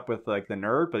makes up with like the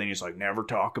nerd, but then he's like, never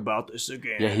talk about this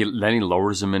again. Yeah, then he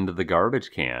lowers him into the garbage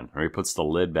can or he puts the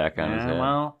lid back on his head.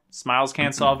 Well, smiles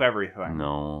can't solve everything.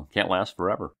 No, can't last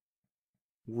forever.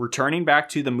 Returning back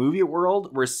to the movie world,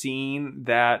 we're seeing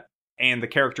that and the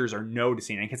characters are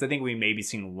noticing it because I think we maybe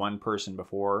seen one person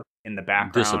before in the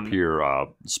background. Disappear.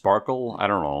 Sparkle? I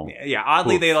don't know. Yeah,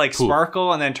 oddly they like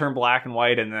sparkle and then turn black and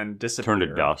white and then disappear. Turn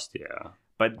to dust, yeah.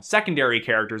 But secondary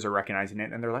characters are recognizing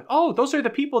it and they're like, oh, those are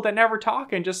the people that never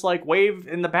talk and just like wave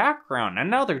in the background and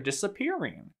now they're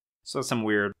disappearing. So some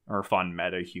weird or fun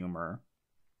meta humor.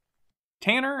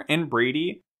 Tanner and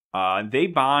Brady, they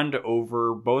bond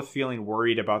over both feeling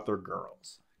worried about their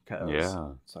girls.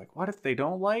 Yeah. It's like, what if they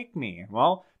don't like me?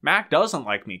 Well, Mac doesn't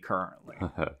like me currently.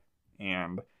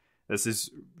 And this is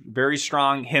very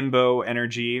strong himbo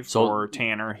energy for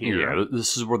Tanner here. Yeah,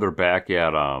 this is where they're back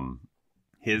at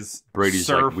his Brady's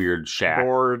like weird shack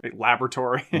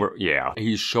laboratory. Yeah,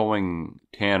 he's showing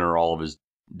Tanner all of his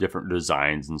different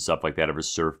designs and stuff like that of his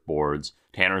surfboards.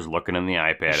 Tanner's looking in the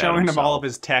iPad showing him all of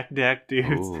his tech deck,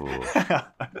 dudes.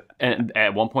 And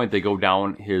at one point they go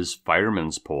down his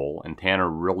fireman's pole and Tanner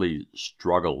really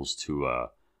struggles to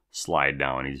slide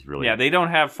down. He's really... Yeah, they don't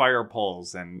have fire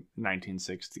poles in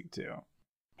 1962.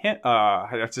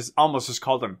 I almost just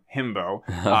called him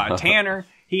Himbo. Tanner,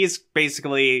 he's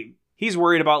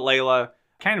worried about Layla,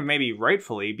 kind of maybe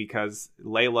rightfully, because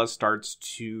Layla starts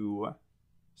to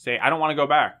say, I don't want to go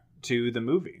back to the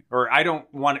movie. Or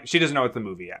she doesn't know it's the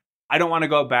movie yet. I don't want to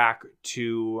go back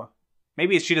to,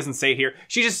 maybe she doesn't say it here.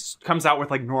 She just comes out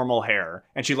with like normal hair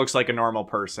and she looks like a normal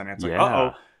person. It's like,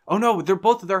 oh no,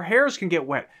 both of their hairs can get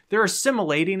wet. They're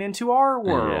assimilating into our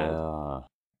world.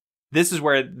 This is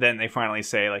where then they finally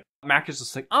say, like, Mac is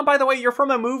just like, oh, by the way, you're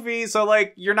from a movie, so,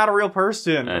 like, you're not a real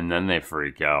person. And then they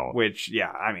freak out. Which,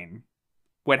 yeah, I mean,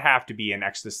 would have to be an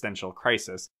existential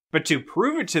crisis. But to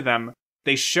prove it to them,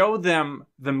 they show them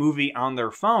the movie on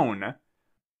their phone,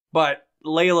 but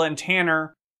Layla and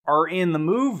Tanner are in the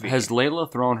movie. Has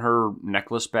Layla thrown her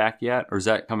necklace back yet? Or is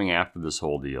that coming after this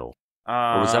whole deal?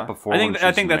 Or was that before?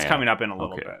 I think that's coming up in a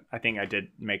little bit. I think I did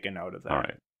make a note of that. All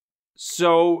right.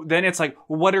 So then it's like,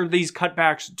 what are these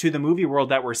cutbacks to the movie world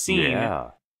that we're seeing?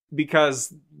 Yeah.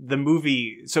 Because the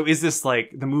movie... So is this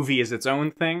like, the movie is its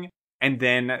own thing? And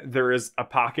then there is a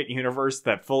pocket universe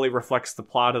that fully reflects the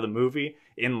plot of the movie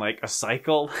in like a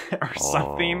cycle or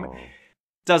something?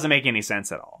 Doesn't make any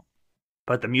sense at all.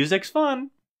 But the music's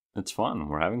fun. It's fun.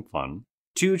 We're having fun.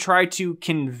 To try to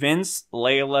convince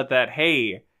Layla that,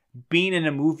 hey, being in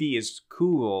a movie is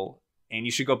cool and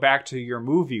you should go back to your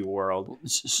movie world.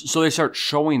 So they start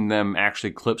showing them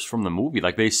actually clips from the movie.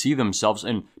 Like they see themselves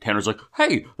and Tanner's like,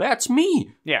 hey, that's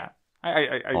me. Yeah.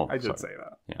 I did say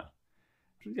that. Yeah.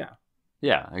 Yeah.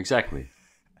 Yeah, exactly.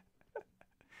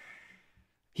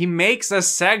 He makes a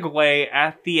segue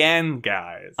at the end,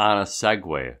 guys. On a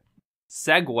segue.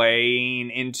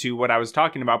 Segueing into what I was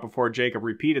talking about before Jacob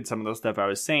repeated some of the stuff I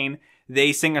was saying.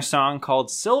 They sing a song called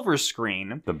Silver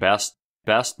Screen. The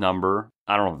best number.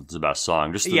 I don't know if it's the best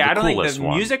song. Just the I don't coolest think the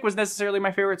one. music was necessarily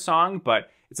my favorite song, but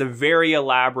it's a very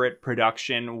elaborate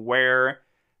production where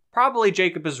probably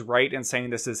Jacob is right in saying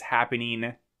this is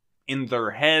happening in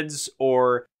their heads,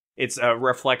 or it's a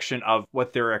reflection of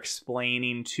what they're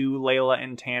explaining to Layla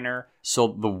and Tanner. So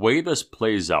the way this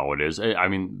plays out is, I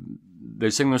mean, they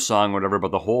sing their song, whatever,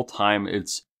 but the whole time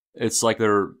it's like they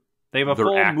have a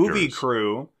full actors. movie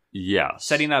crew. Yes.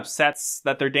 Setting up sets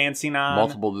that they're dancing on.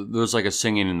 Multiple. There's like a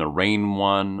Singing in the Rain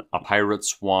one, a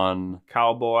Pirates one.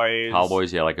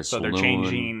 Cowboys, yeah, like a so saloon. they're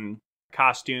changing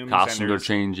costumes. Costumes are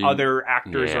changing. Other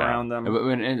actors around them.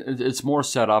 And it's more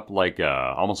set up like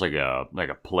almost like a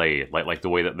play, like the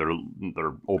way that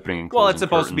they're opening and closing. Well, it's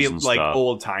supposed to be like stuff.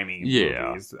 old-timey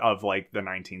movies of like the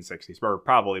 1960s, or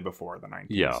probably before the 1960s.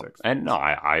 Yeah, and no,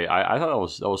 I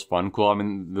thought that was fun, cool. I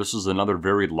mean, this is another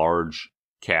very large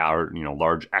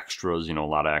large extras, a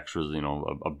lot of extras,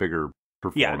 a bigger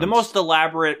performance. Yeah, the most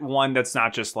elaborate one that's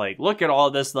not just like, look at all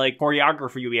this like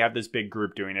choreography. We have this big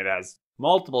group doing it as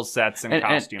multiple sets and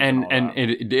costumes. And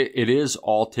it is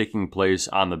all taking place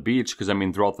on the beach, because I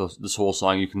mean, throughout this whole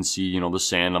song, you can see, the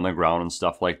sand on the ground and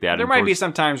stuff like that. There might be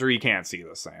some times where you can't see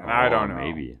the sand. I don't know.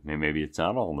 Maybe it's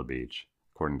not all on the beach,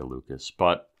 according to Lucas.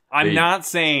 But I'm not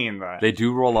saying that. They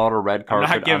do roll out a red carpet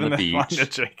I'm not giving on the beach. To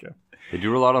Jacob. They do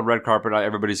roll out a red carpet.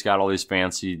 Everybody's got all these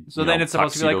fancy. So then it's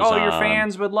supposed to be like, oh, your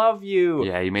fans would love you.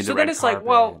 Yeah, you made the red carpet. So then it's like,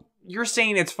 well, you're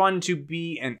saying it's fun to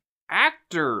be an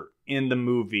actor in the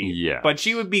movie. Yeah. But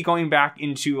she would be going back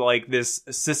into like this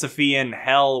Sisyphean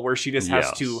hell where she just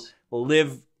has to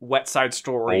live Wet Side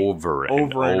Story over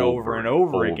and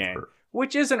over again.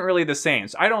 Which isn't really the same.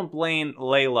 So I don't blame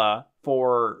Layla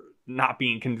for not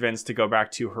being convinced to go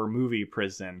back to her movie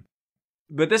prison.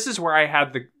 But this is where I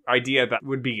had the idea that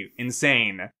would be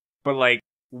insane. But like,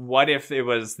 what if it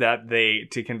was that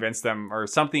to convince them or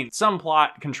something, some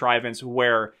plot contrivance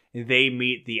where they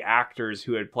meet the actors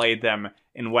who had played them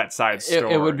in Wet Side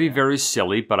Story? It would be very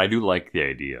silly, but I do like the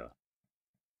idea.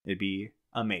 It'd be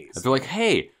amazing. I'd be like,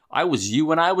 hey, I was you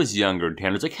when I was younger. And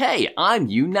Tanner's like, hey, I'm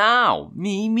you now.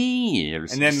 Me. And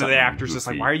then the actor's just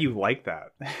like, why are you like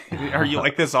that? Are you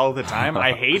like this all the time?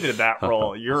 I hated that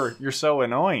role. You're so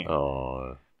annoying.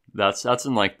 Oh, that's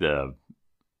in like the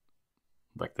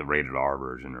rated R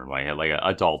version, or like an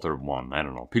adulter one. I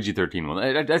don't know, PG-13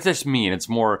 one. That's just mean.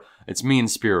 It's mean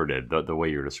spirited the way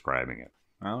you're describing it.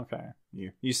 Okay,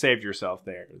 you saved yourself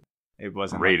there. It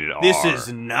wasn't rated R. This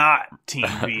is not Teen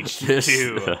Beach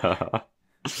 2.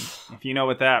 If you know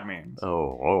what that means.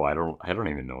 Oh, I don't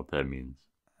even know what that means.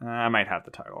 I might have the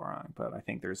title wrong, but I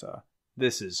think there's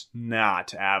this is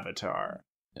not Avatar.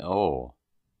 Oh.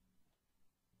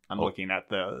 I'm looking at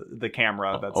the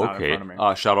camera that's not in front of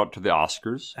me. Shout out to the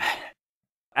Oscars.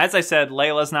 As I said,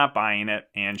 Layla's not buying it,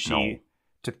 and she,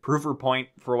 to prove her point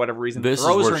for whatever reason,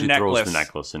 throws the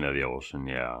necklace into the ocean,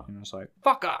 yeah. And it's like,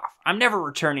 fuck off. I'm never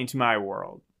returning to my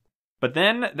world. But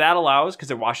then that allows, because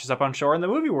it washes up on shore in the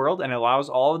movie world, and it allows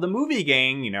all of the movie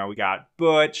gang, we got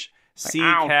Butch,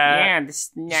 Seacat, this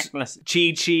necklace,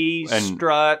 Chi-Chi, and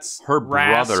Struts, her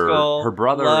Rascal,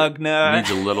 brother Lugna.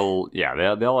 Needs a little,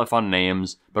 they all have fun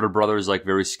names, but her brother's like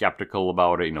very skeptical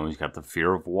about it. He's got the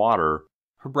fear of water.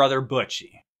 Her brother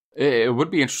Butchie. It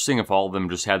would be interesting if all of them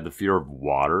just had the fear of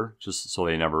water, just so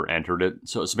they never entered it.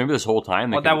 So maybe this whole time,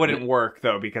 that wouldn't work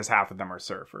though, because half of them are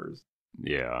surfers.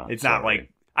 Yeah, it's not like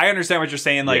I understand what you're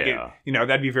saying. Like, Yeah.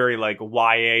 That'd be very like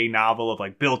YA novel of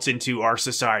like built into our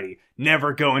society.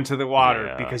 Never go into the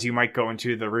water because you might go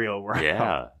into the real world.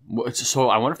 Yeah. So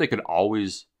I wonder if they could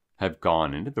always have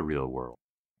gone into the real world.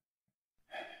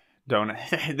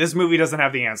 This movie doesn't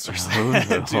have the answers.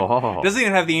 Doesn't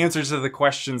even have the answers to the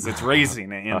questions it's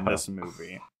raising in this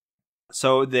movie.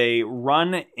 So they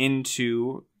run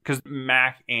into, because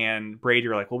Mac and Brady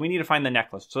are like, well, we need to find the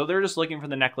necklace. So they're just looking for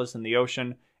the necklace in the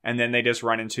ocean. And then they just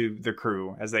run into the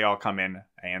crew as they all come in,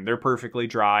 and they're perfectly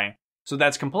dry. So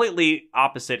that's completely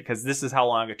opposite, because this is how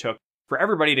long it took for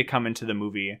everybody to come into the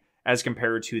movie, as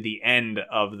compared to the end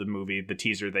of the movie. The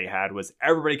teaser they had was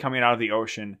everybody coming out of the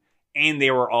ocean, and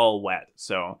they were all wet.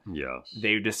 So yes,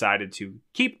 they decided to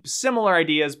keep similar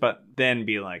ideas, but then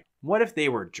be like, what if they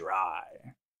were dry?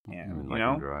 And,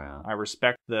 dry, huh? I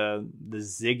respect the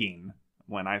zigging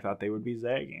when I thought they would be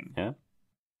zagging. Yeah,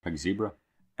 like zebra.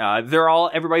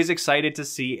 Everybody's excited to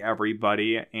see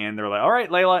everybody, and they're like, all right,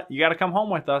 Layla, you got to come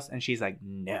home with us. And she's like,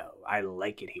 no, I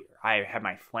like it here. I have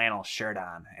my flannel shirt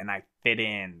on, and I fit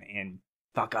in, and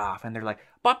fuck off. And they're like,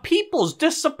 but people's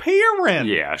disappearing.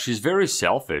 Yeah, she's very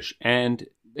selfish, and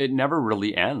it never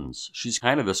really ends. She's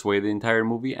kind of this way the entire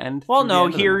movie ends. Well, no,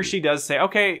 here she does say,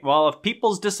 okay, well, if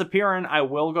people's disappearing, I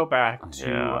will go back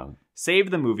to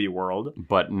save the movie world.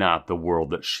 But not the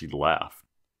world that she left.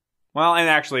 Well, and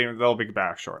actually, they'll be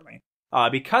back shortly.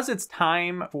 Because it's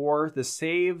time for the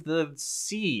Save the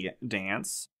Sea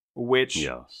dance, which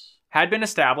had been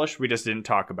established. We just didn't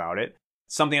talk about it.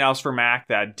 Something else for Mac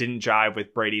that didn't jive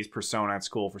with Brady's persona at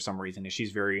school for some reason is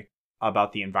she's very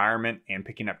about the environment and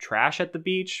picking up trash at the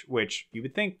beach, which you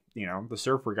would think, the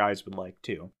surfer guys would like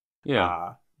too.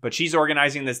 Yeah. But she's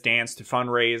organizing this dance to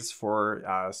fundraise for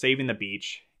saving the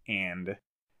beach, and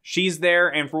she's there,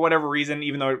 and for whatever reason,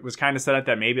 even though it was kind of set up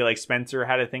that maybe like Spencer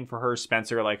had a thing for her,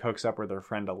 Spencer like hooks up with her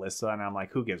friend Alyssa, and I'm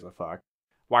like, who gives a fuck?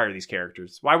 Why are these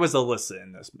characters? Why was Alyssa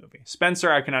in this movie?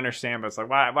 Spencer I can understand, but it's like,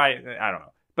 why? I don't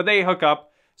know. But they hook up,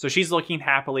 so she's looking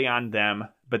happily on them,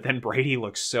 but then Brady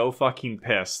looks so fucking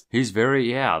pissed. He's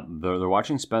very, they're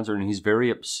watching Spencer, and he's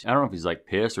very upset. I don't know if he's like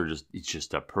pissed or he's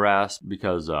just depressed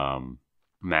because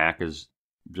Mac is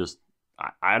just...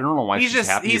 I don't know why she's happy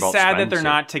about Spencer. He's sad that they're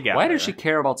not together. Why does she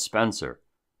care about Spencer?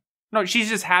 No, she's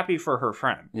just happy for her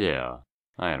friend. Yeah,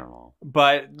 I don't know.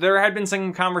 But there had been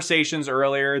some conversations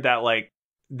earlier that, like,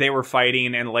 they were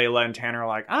fighting, and Layla and Tanner are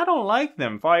like, I don't like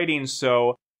them fighting.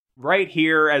 So right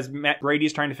here, as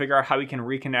Brady's trying to figure out how he can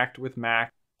reconnect with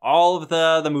Mac, all of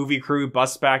the movie crew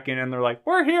busts back in, and they're like,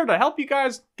 we're here to help you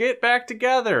guys get back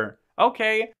together.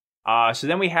 Okay. So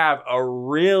then we have a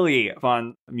really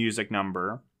fun music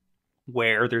number,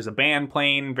 where there's a band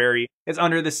playing it's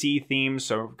under the sea theme,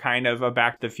 so kind of a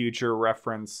Back to the Future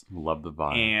reference. Love the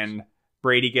vibes. And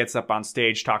Brady gets up on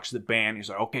stage, talks to the band. He's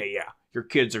like, okay, yeah, your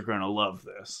kids are going to love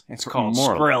this. It's called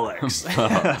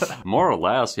Skrillex. More or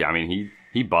less, yeah. I mean,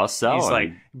 he busts out. He's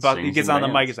like, he gets on the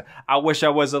mic. He's like, I wish I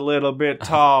was a little bit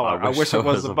taller. I wish I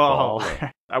was a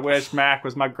baller. I wish Mac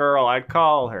was my girl. I'd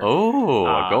call her. Oh,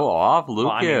 go off, Lucas.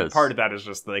 Well, I mean, part of that is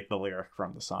just like the lyric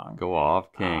from the song. Go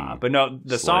off, King. But no,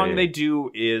 the song they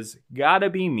do is Gotta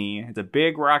Be Me. It's a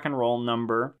big rock and roll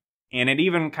number. And it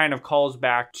even kind of calls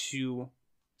back to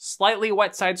slightly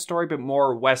West Side Story, but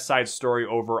more West Side Story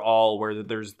overall, where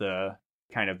there's the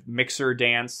kind of mixer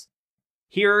dance.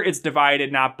 Here, it's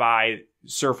divided not by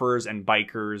surfers and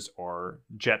bikers or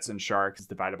jets and sharks. It's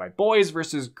divided by boys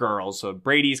versus girls. So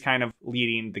Brady's kind of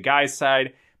leading the guys'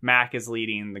 side. Mac is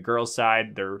leading the girls'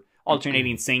 side. They're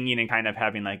alternating singing and kind of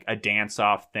having like a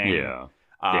dance-off thing. Yeah,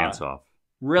 dance-off.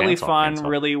 Really fun,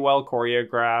 really well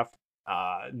choreographed.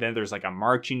 Then there's like a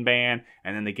marching band,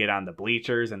 and then they get on the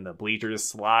bleachers, and the bleachers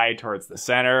slide towards the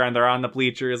center, and they're on the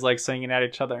bleachers like singing at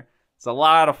each other. It's a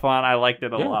lot of fun. I liked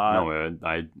it a lot. No,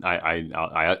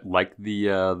 I like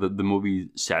the movie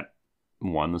set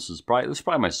one. This is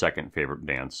probably my second favorite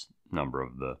dance number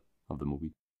of the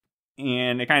movie.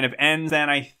 And it kind of ends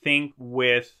then, I think,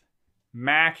 with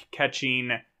Mac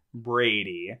catching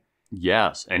Brady.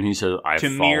 Yes, and he says, "I've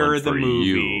fallen mirror for the movie."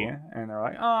 You. And they're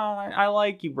like, "Oh, I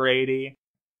like you, Brady."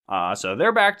 So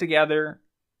they're back together,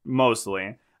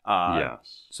 mostly.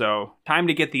 Yes. So time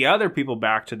to get the other people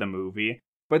back to the movie.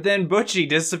 But then Butchie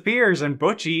disappears, and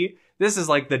Butchie, this is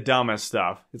like the dumbest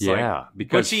stuff. It's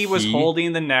because Butchie was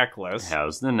holding the necklace.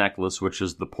 Has the necklace, which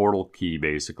is the portal key,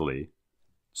 basically.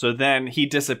 So then he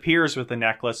disappears with the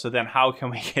necklace. So then how can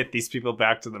we get these people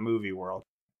back to the movie world?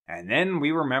 And then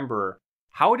we remember,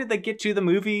 how did they get to the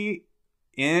movie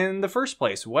in the first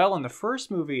place? Well, in the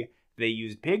first movie, they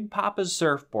used Big Papa's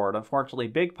surfboard. Unfortunately,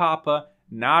 Big Papa,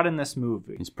 not in this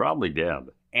movie. He's probably dead.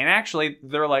 And actually,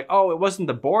 they're like, oh, it wasn't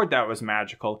the board that was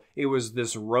magical. It was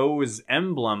this rose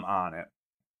emblem on it.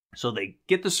 So they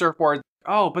get the surfboard.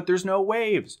 Oh, but there's no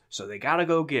waves. So they gotta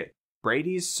go get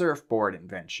Brady's surfboard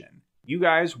invention. You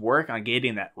guys work on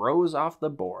getting that rose off the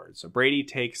board. So Brady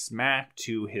takes Mac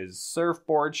to his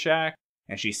surfboard shack,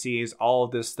 and she sees all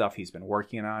of this stuff he's been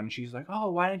working on. And she's like, oh,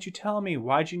 why didn't you tell me?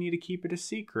 Why'd you need to keep it a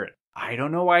secret? I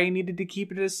don't know why he needed to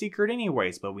keep it a secret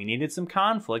anyways, but we needed some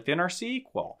conflict in our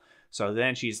sequel. So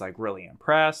then she's like really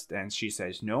impressed, and she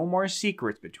says, no more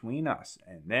secrets between us.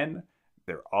 And then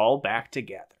they're all back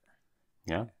together.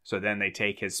 Yeah. So then they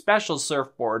take his special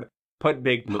surfboard, put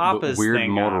Big Papa's weird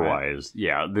thing motorized. On it.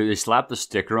 Yeah, they slap the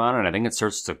sticker on it, and I think it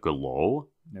starts to glow.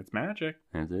 It's magic.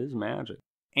 It is magic.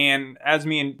 And as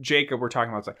me and Jacob were talking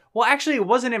about, it's like, well, actually,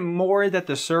 wasn't it more that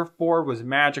the surfboard was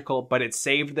magical, but it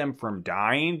saved them from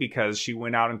dying because she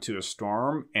went out into a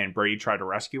storm and Brady tried to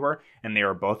rescue her and they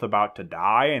were both about to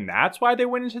die, and that's why they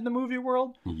went into the movie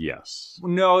world? Yes.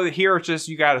 No, here it's just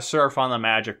you got to surf on the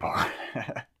magic part.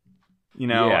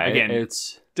 Again,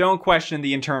 don't question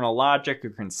the internal logic or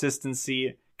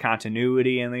consistency,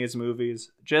 continuity in these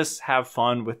movies. Just have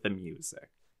fun with the music.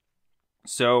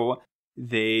 So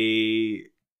they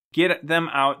get them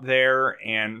out there,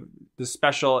 and the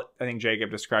special, I think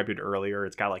Jacob described it earlier,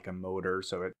 it's got like a motor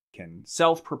so it can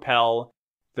self-propel.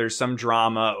 There's some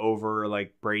drama over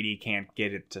like Brady can't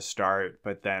get it to start,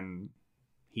 but then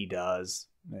he does.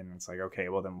 And it's like, okay,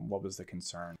 well then what was the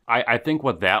concern? I think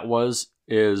what that was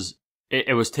is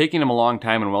it was taking him a long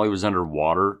time, and while he was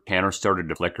underwater, Tanner started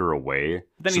to flicker away.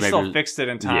 Then he still fixed it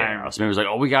in time. Yeah, so maybe he was like,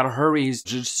 oh, we gotta hurry. He's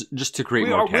just to create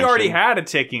more tension. We already had a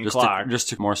ticking clock. Just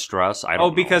to more stress. I don't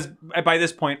know. Because by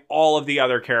this point, all of the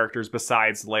other characters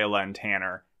besides Layla and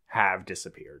Tanner have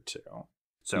disappeared too.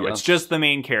 So It's just the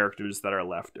main characters that are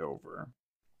left over.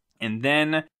 And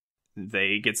then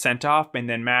they get sent off, and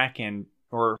then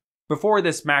before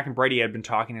this, Mac and Brady had been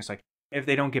talking. It's like, if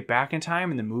they don't get back in time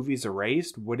and the movie's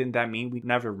erased, wouldn't that mean we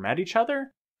never met each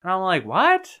other? And I'm like,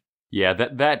 what? Yeah,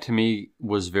 that to me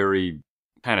was very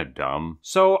kind of dumb.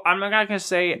 So I'm not going to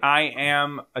say I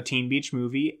am a Teen Beach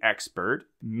Movie expert.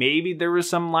 Maybe there was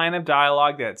some line of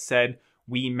dialogue that said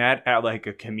we met at like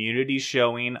a community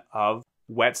showing of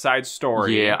Wet Side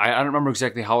Story. Yeah, I don't remember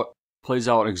exactly how it plays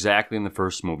out exactly in the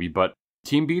first movie, but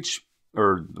Teen Beach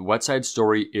or Wet Side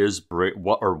Story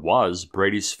was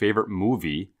Brady's favorite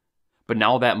movie. But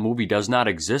now that movie does not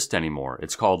exist anymore.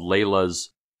 It's called Layla's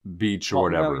Beach or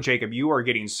whatever. No, Jacob, you are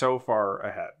getting so far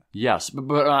ahead. Yes,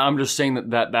 but I'm just saying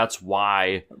that's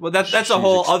why. Well, that's a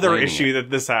whole other issue that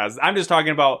this has. I'm just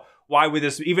talking about why would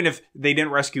this, even if they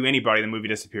didn't rescue anybody, the movie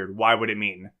disappeared, why would it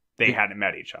mean they hadn't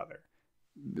met each other?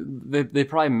 They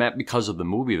probably met because of the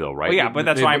movie, though, right? Well, yeah, but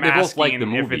that's why I'm asking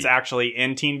if it's actually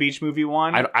in Teen Beach Movie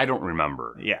 1. I don't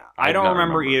remember. Yeah, I don't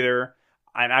remember either.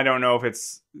 And I don't know if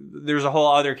there's a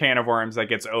whole other can of worms that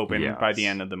gets opened by the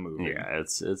end of the movie. Yeah,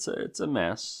 it's a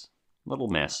mess. A little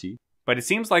messy. But it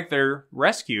seems like they're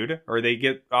rescued, or they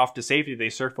get off to safety, they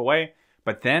surf away.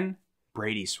 But then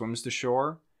Brady swims to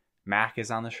shore, Mac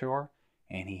is on the shore,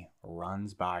 and he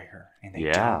runs by her. And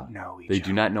they don't know each other. They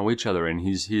do not know each other, and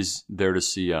he's there to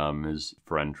see his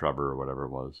friend Trevor or whatever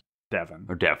it was. Devin.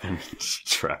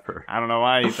 Trevor. I don't know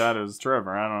why he thought it was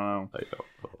Trevor. I don't know. I don't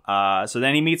know. So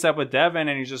then he meets up with Devin,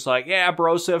 and he's just like, yeah,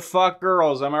 bro said fuck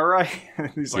girls, am I right?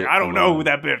 He's like, I don't know who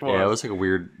that bitch was. Yeah, it was like a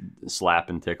weird slap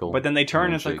and tickle. But then they turn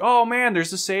and it's like, oh man,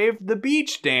 there's the Save the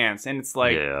Beach dance. And it's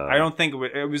like, I don't think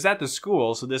it was at the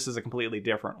school, so this is a completely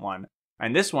different one.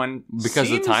 And this one because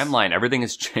the timeline, everything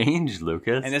has changed,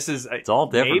 Lucas. And this is it's all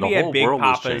different. Maybe the whole at Big world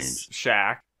Papa's has changed.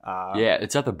 shack. Yeah,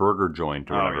 it's at the burger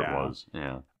joint or whatever it was.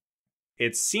 Yeah.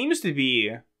 It seems to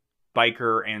be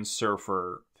biker and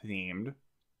surfer themed,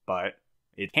 but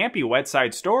it can't be Wet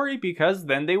Side Story because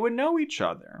then they would know each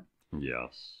other.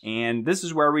 Yes. And this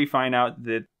is where we find out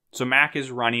that, so Mac is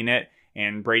running it,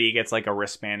 and Brady gets like a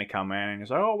wristband to come in, and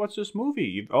he's like, oh, what's this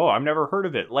movie? I've never heard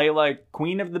of it. Layla,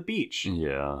 Queen of the Beach.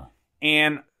 Yeah.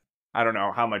 And I don't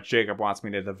know how much Jacob wants me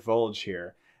to divulge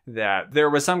here, that there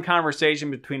was some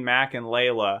conversation between Mac and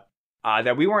Layla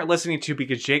that we weren't listening to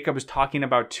because Jacob was talking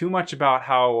about too much about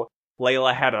how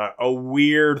Layla had a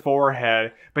weird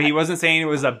forehead, but he wasn't saying it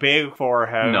was a big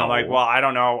forehead. No. I'm like, well, I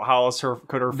don't know how else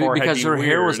could her forehead because be her weird?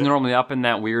 hair was normally up in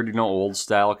that weird, old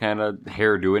style kind of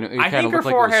hairdo. And I think her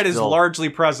forehead is largely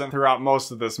present throughout most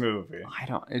of this movie. I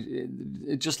don't.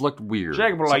 It just looked weird.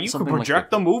 Jacob was like, you could project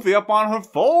the movie up on her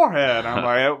forehead. I'm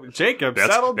like, Jacob,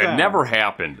 settle down. That never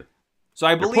happened. So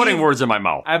I believe, you're putting words in my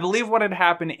mouth. I believe what had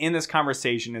happened in this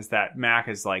conversation is that Mac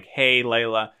is like, hey,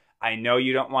 Layla, I know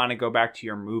you don't want to go back to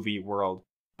your movie world,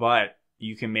 but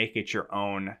you can make it your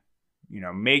own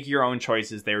make your own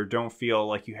choices there. Don't feel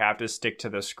like you have to stick to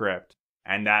the script.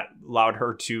 And that allowed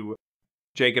her to,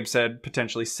 Jacob said,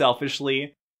 potentially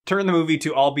selfishly, turn the movie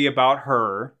to all be about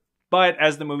her. But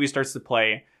as the movie starts to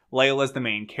play, Layla's the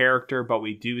main character, but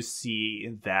we do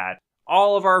see that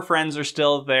all of our friends are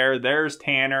still there. There's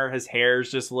Tanner. His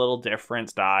hair's just a little different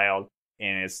styled.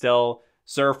 And it's still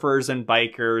surfers and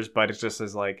bikers, but it's just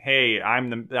as like, hey, I'm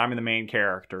the main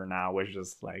character now, which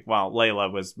is like, well,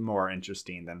 Layla was more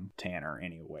interesting than Tanner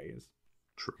anyways.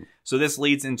 True. So this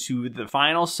leads into the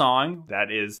final song,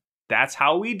 that is That's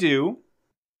How We Do.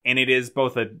 And it is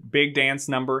both a big dance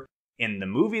number in the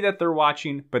movie that they're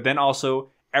watching, but then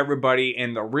also everybody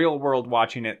in the real world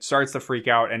watching it starts to freak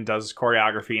out and does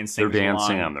choreography and sings They're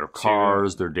dancing along on their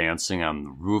cars, they're dancing on the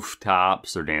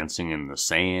rooftops, they're dancing in the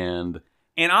sand.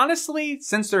 And honestly,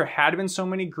 since there had been so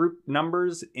many group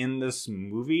numbers in this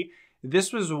movie,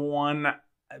 this was one,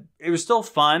 it was still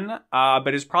fun,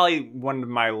 but it's probably one of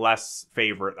my less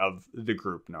favorite of the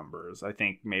group numbers. I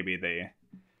think maybe they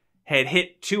had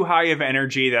hit too high of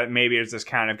energy that maybe it's just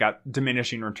kind of got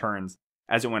diminishing returns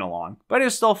as it went along. But it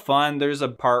was still fun. There's a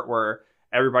part where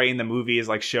everybody in the movie is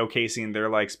like showcasing their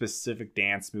like specific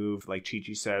dance move. Like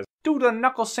Chi-Chi says, do the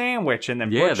knuckle sandwich. And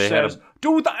then Butch says,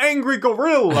 do the angry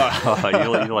gorilla.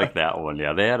 You like that one.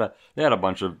 Yeah, they had a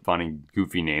bunch of funny,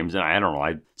 goofy names. And I don't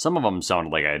know, some of them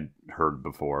sounded like I'd heard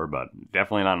before, but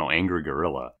definitely not no angry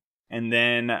gorilla. And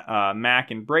then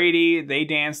Mac and Brady, they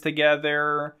dance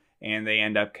together. And they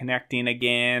end up connecting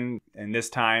again. And this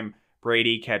time,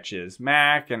 Brady catches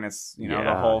Mac. And it's, the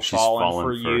whole falling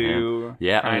for you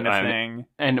kind of thing.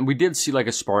 And we did see like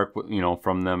a spark,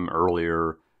 from them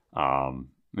earlier. And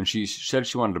she said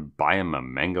she wanted to buy him a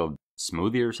mango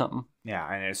smoothie or something.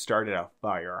 Yeah, and it started a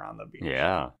fire on the beach.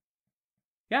 Yeah.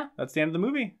 Yeah, that's the end of the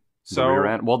movie.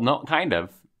 Well, no, kind of.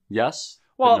 Yes.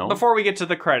 Well, no. Before we get to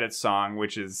the credits song,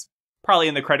 which is probably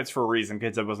in the credits for a reason,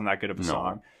 because it wasn't that good of a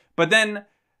song. But then,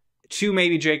 to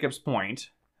maybe Jacob's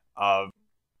point of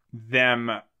them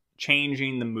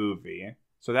changing the movie,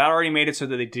 so that already made it so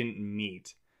that they didn't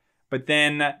meet. But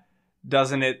then,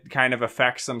 doesn't it kind of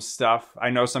affect some stuff? I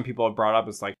know some people have brought up,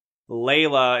 it's like,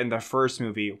 Layla in the first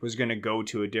movie was going to go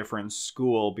to a different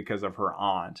school because of her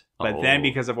aunt. But then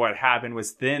because of what happened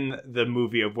within the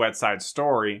movie of West Side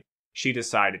Story, she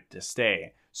decided to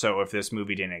stay. So if this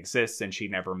movie didn't exist and she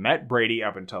never met Brady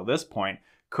up until this point,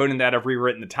 couldn't that have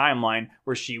rewritten the timeline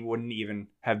where she wouldn't even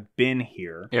have been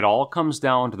here? It all comes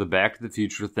down to the Back to the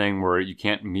Future thing where you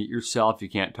can't meet yourself, you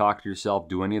can't talk to yourself,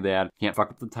 do any of that. You can't fuck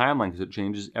up the timeline because it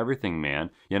changes everything,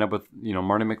 man. You end up with,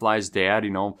 Marty McFly's dad,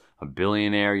 a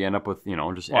billionaire. You end up with,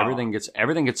 everything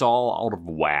gets all out of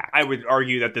whack. I would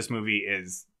argue that this movie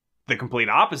is the complete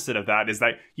opposite of that, is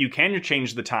that you can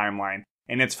change the timeline.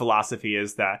 And its philosophy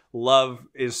is that love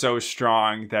is so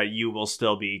strong that you will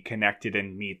still be connected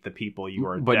and meet the people you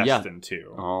are destined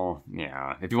to. Oh,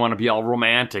 yeah. If you want to be all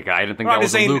romantic, I didn't think that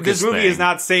was a Lucas this movie thing. Is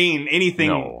not saying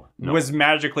anything was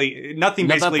magically... Nothing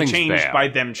basically changed by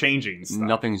them changing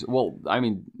stuff.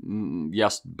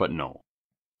 Yes, but no.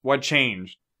 What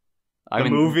changed? The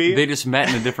movie? They just met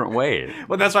in a different way.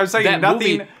 Well, that's what I'm saying.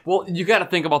 Nothing... Movie, well, you got to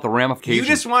think about the ramifications.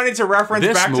 You just wanted to reference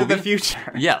Back to the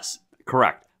Future. Yes,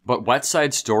 correct. But West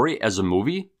Side Story as a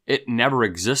movie, it never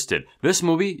existed. This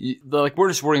movie, we're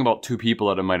just worrying about two people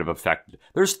that it might have affected.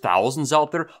 There's thousands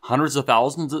out there, hundreds of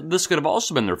thousands. This could have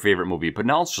also been their favorite movie, but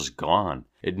now it's just gone.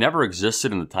 It never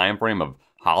existed in the time frame of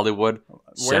Hollywood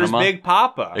cinema. Where's Big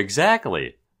Papa?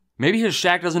 Exactly. Maybe his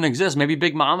shack doesn't exist. Maybe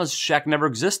Big Mama's shack never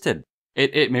existed.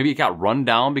 Maybe it got run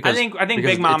down because I think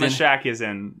Big Mama's shack is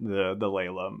in the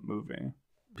Layla movie.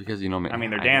 Because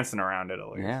they're dancing around it at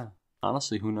least. Yeah.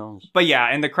 Honestly, who knows? But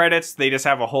yeah, in the credits, they just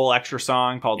have a whole extra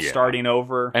song called Starting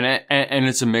Over. And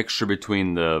it's a mixture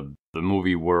between the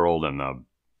movie world and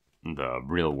the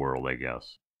real world, I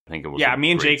guess. I think it was. Yeah, me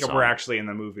and Jacob were actually in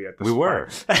the movie at this We were.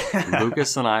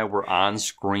 Lucas and I were on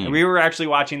screen. And we were actually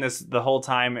watching this the whole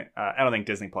time. I don't think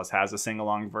Disney Plus has a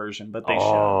sing-along version, but they should.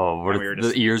 Oh,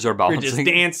 the ears are bouncing. We're just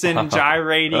dancing,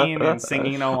 gyrating, and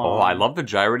singing along. Oh, I love the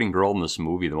gyrating girl in this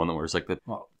movie, the one that wears like the...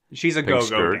 Well, she's a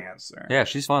go-go dancer. Yeah,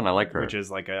 she's fun. I like her. Which is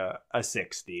like a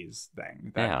 60s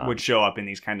thing that would show up in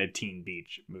these kind of teen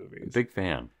beach movies. Big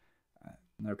fan.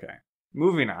 Okay.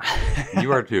 Moving on.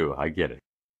 You are too. I get it.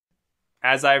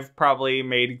 As I've probably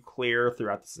made clear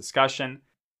throughout this discussion,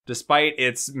 despite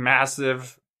its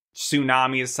massive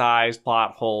tsunami-sized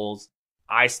plot holes,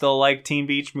 I still like Teen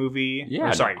Beach Movie.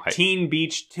 Yeah. Teen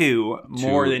Beach 2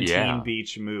 more than Teen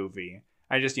Beach Movie.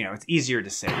 I just, it's easier to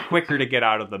say. Quicker to get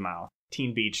out of the mouth.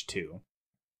 Teen Beach 2.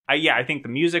 I think the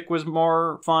music was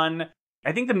more fun.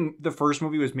 I think the first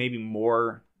movie was maybe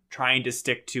more trying to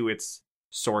stick to its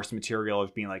source material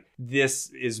of being like,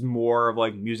 this is more of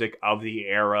like music of the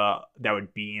era that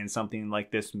would be in something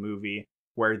like this movie,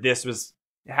 where this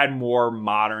had more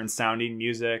modern sounding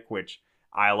music, which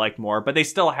I liked more, but they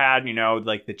still had, you know,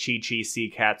 like the Chi Chi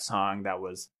Sea Cat song that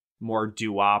was more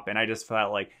doo-wop, and I just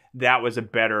felt like that was a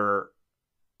better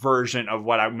version of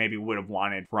what I maybe would have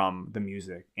wanted from the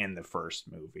music in the first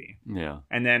movie. Yeah.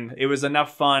 And then it was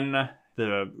enough fun,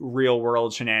 the real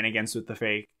world shenanigans with the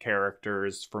fake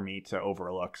characters, for me to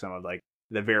overlook some of like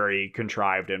the very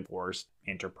contrived and forced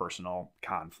interpersonal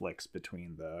conflicts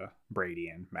between the Brady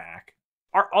and Mac.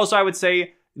 Also, I would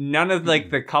say none of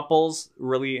like the couples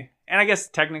really, and I guess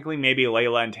technically maybe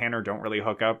Layla and Tanner don't really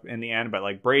hook up in the end, but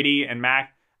like Brady and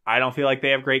Mac, I don't feel like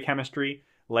they have great chemistry.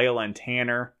 Layla and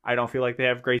Tanner, I don't feel like they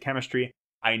have great chemistry.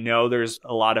 I know there's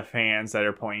a lot of fans that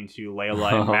are pointing to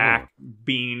Layla and Mac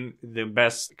being the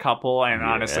best couple, and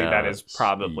honestly, that is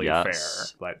probably fair.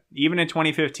 But even in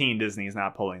 2015, Disney's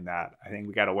not pulling that. I think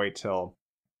we got to wait till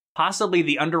possibly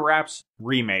the Under Wraps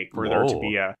remake for there to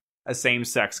be a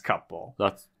same-sex couple.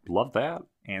 Love that.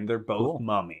 And they're both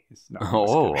mummies.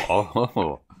 No,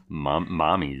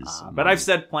 mommies. But I've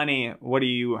said plenty. What do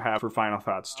you have for final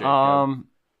thoughts, Jacob?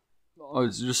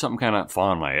 It's just something kind of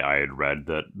fun. I had read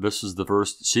that this is the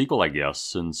first sequel, I guess,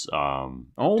 since oh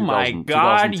my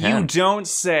god, you don't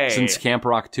say. Since Camp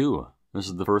Rock 2. This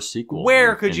is the first sequel.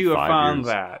 Where could you have found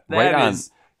that?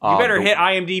 You better hit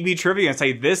IMDb trivia and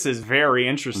say this is very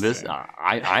interesting.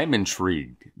 I'm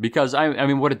intrigued because I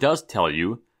mean what it does tell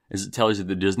you is it tells you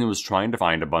that Disney was trying to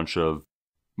find a bunch of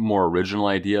more original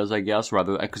ideas, I guess,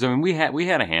 rather because I mean we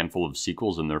had a handful of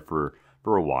sequels in there for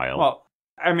a while. Well,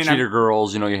 I mean, Cheater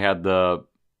Girls, you know, you had the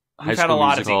High School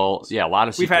Musical. Yeah, a lot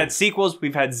of sequels. We've had sequels.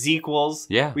 We've had sequels.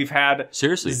 Yeah. We've had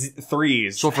seriously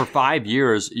threes. So for 5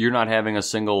 years, you're not having a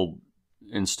single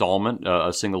installment,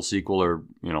 a single sequel or,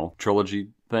 you know, trilogy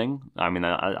thing. I mean,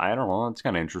 I don't know. It's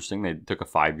kind of interesting. They took a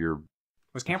 5-year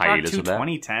Was Camp Rock 2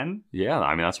 2010? Yeah,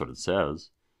 I mean, that's what it says.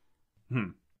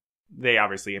 They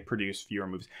obviously have produced fewer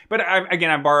movies. But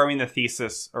I'm borrowing the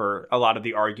thesis or a lot of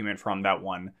the argument from that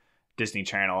one Disney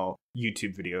Channel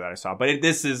YouTube video that I saw. But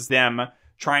this is them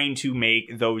trying to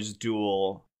make those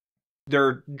dual...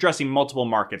 They're addressing multiple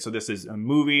markets. So this is a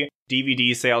movie,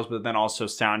 DVD sales, but then also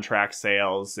soundtrack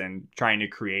sales and trying to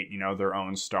create, you know, their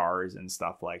own stars and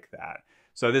stuff like that.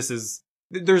 So this is...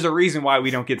 There's a reason why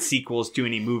we don't get sequels to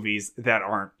any movies that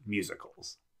aren't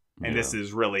musicals. And this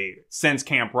is really, since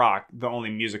Camp Rock, the only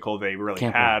musical they really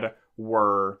had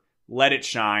were Let It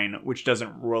Shine, which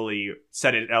doesn't really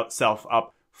set itself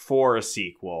up for a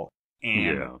sequel,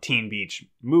 and Teen Beach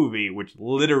Movie, which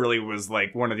literally was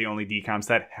like one of the only DCOMs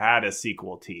that had a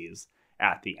sequel tease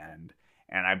at the end.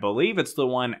 And I believe it's the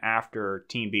one after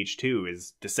Teen Beach 2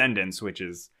 is Descendants, which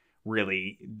is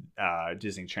really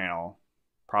Disney Channel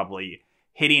probably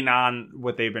hitting on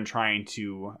what they've been trying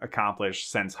to accomplish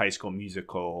since High School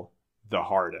Musical the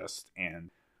hardest. And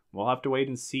we'll have to wait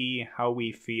and see how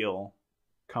we feel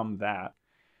come that.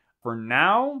 For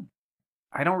now,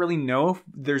 I don't really know if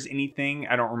there's anything.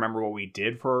 I don't remember what we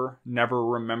did for Never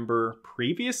Remember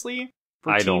previously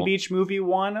for Teen Beach Movie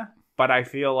 1, but I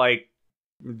feel like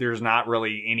there's not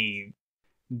really any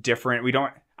different.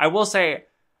 I will say,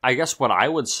 I guess what I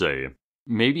would say,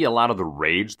 maybe a lot of the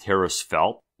rage Terrace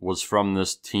felt was from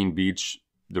this Teen Beach,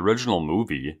 the original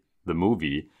movie,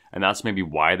 and that's maybe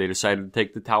why they decided to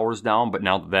take the towers down. But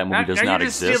now that movie does not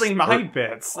exist. You're just stealing my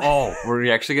bits. Oh,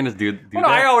 we're actually going to do that?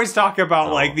 I always talk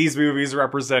about like these movies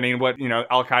representing what, you know,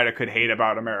 Al Qaeda could hate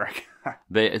about America.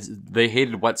 They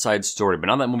hated West Side Story, but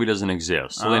now that movie doesn't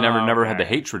exist, so they never had the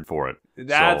hatred for it.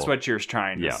 That's what you're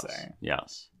trying to say.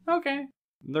 Yes. Okay.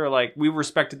 They're like, we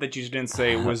respected that you didn't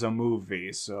say it was a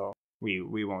movie, so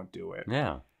we won't do it.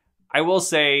 Yeah. I will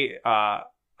say, I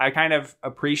kind of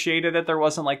appreciated that there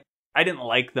wasn't like, I didn't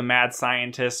like the mad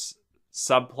scientist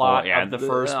subplot of the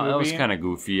first movie. That was kind of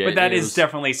goofy. But that is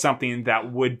definitely something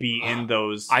that would be in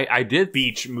those I did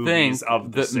beach movies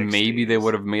of the 60s. Maybe they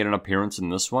would have made an appearance in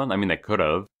this one. I mean, they could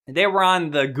have. They were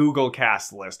on the Google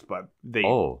cast list, but they...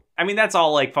 I mean, that's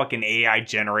all like fucking AI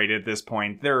generated at this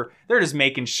point. They're just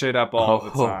making shit up all the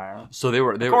time. So they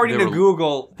were According to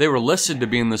Google... They were listed to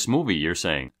be in this movie, you're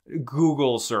saying?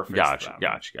 Google surfaced them.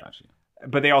 Gotcha.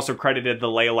 But they also credited the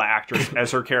Layla actress as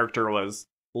her character was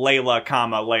Layla,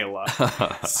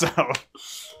 Layla. So,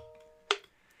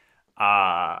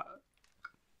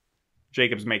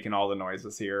 Jacob's making all the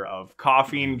noises here of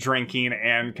coughing, drinking,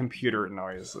 and computer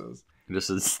noises.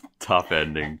 This is tough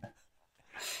ending.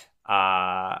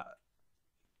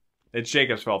 It's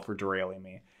Jacob's fault for derailing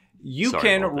me. You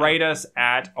can write us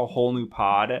at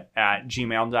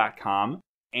awholenewpod@gmail.com.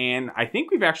 And I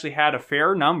think we've actually had a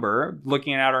fair number,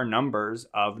 looking at our numbers,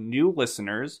 of new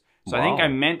listeners. So I think I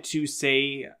meant to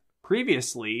say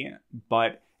previously,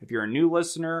 but if you're a new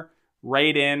listener,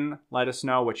 write in, let us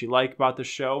know what you like about the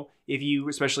show. If you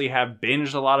especially have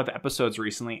binged a lot of episodes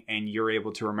recently and you're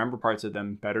able to remember parts of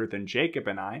them better than Jacob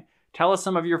and I, tell us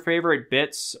some of your favorite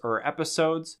bits or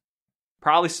episodes.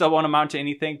 Probably still won't amount to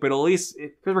anything, but at least,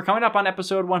 because we're coming up on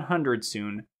episode 100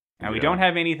 soon, and we don't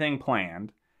have anything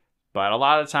planned. But a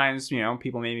lot of times,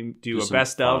 people maybe do a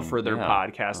best of for their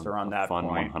podcast around that fun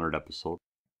point. 100 episode.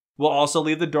 We'll also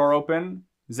leave the door open.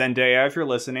 Zendaya, if you're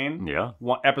listening. Yeah.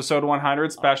 Episode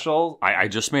 100 special. I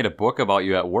just made a book about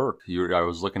you at work. I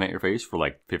was looking at your face for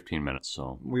like 15 minutes,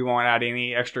 so. We won't add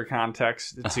any extra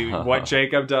context to what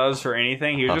Jacob does for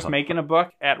anything. He was just making a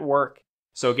book at work.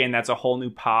 So again, that's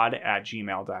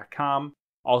awholenewpod@gmail.com.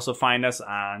 Also find us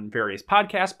on various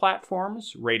podcast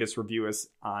platforms. Rate us, review us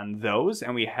on those.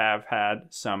 And we have had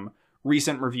some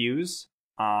recent reviews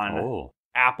on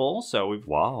Apple. So we've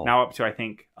now up to, I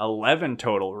think, 11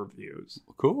 total reviews.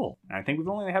 Cool. And I think we've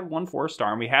only had 1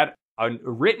 4-star. And we had a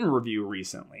written review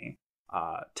recently.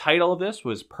 Title of this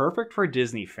was Perfect for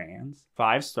Disney Fans.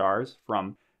 5 stars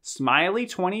from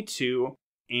Smiley22.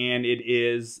 And it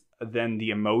is then the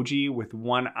emoji with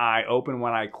one eye open,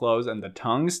 one eye closed, and the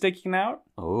tongue sticking out.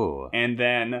 Oh. And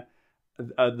then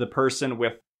the person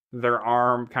with their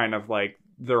arm kind of like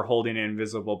they're holding an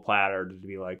invisible platter to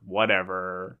be like,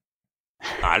 whatever.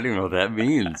 I don't know what that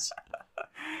means.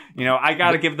 I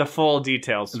got to give the full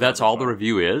details. That's all the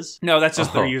review is? No, that's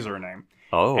just their username.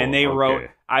 Oh, and they wrote,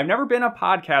 I've never been a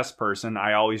podcast person.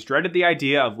 I always dreaded the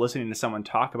idea of listening to someone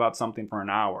talk about something for an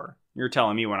hour. You're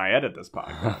telling me when I edit this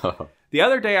podcast. The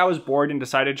other day I was bored and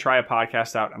decided to try a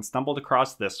podcast out and stumbled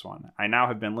across this one. I now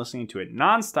have been listening to it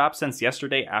nonstop since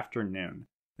yesterday afternoon.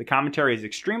 The commentary is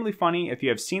extremely funny if you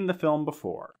have seen the film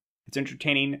before. It's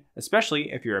entertaining,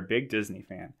 especially if you're a big Disney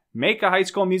fan. Make a High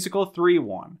School Musical 3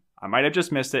 one. I might have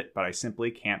just missed it, but I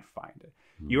simply can't find it.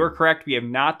 You are correct. We have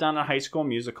not done a High School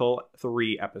Musical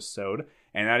 3 episode,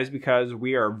 and that is because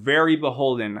we are very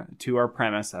beholden to our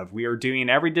premise of we are doing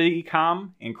every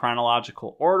DCOM in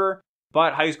chronological order,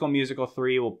 but High School Musical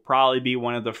 3 will probably be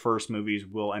one of the first movies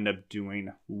we'll end up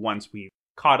doing once we've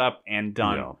caught up and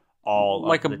done all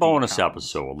like of a the bonus DCOMs.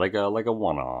 episode, like a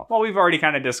one-off. Well, we've already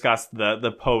kind of discussed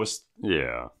the post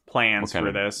plans what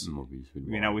for this. Movies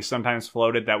we sometimes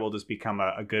floated that will just become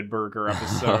a Good Burger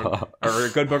episode or a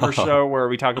Good Burger show where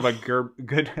we talk about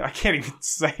good. I can't even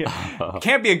say it. It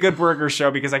can't be a Good Burger show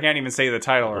because I can't even say the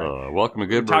title right. Welcome to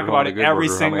Good Burger. Talk about it every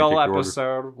single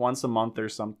episode, once a month or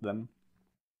something.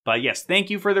 But yes,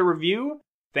 thank you for the review.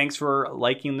 Thanks for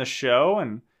liking the show,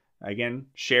 and again,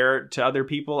 share it to other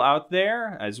people out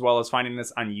there, as well as finding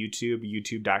this on YouTube,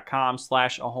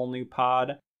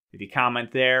 youtube.com/awholenewpod. If you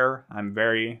comment there, I'm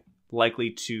very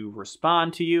likely to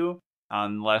respond to you,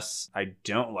 unless I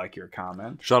don't like your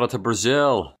comment. Shout out to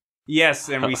Brazil. Yes,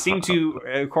 and we seem to,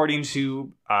 according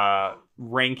to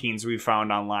rankings we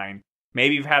found online,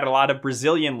 maybe you've had a lot of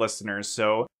Brazilian listeners,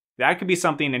 so that could be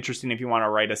something interesting if you want to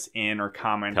write us in or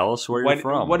comment. Tell us where you're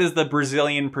from. What is the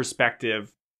Brazilian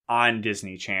perspective on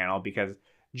Disney Channel? Because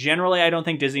generally I don't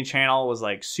think Disney Channel was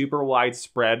like super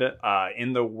widespread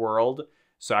in the world,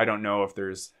 so I don't know if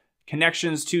there's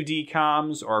connections to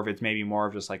DCOMs or if it's maybe more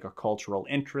of just like a cultural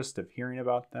interest of hearing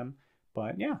about them.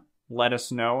 But yeah, let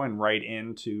us know and write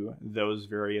into those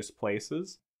various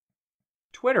places.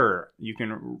 Twitter, you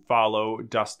can follow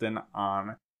Dustin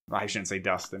on, I shouldn't say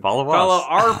Dustin. Follow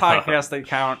our podcast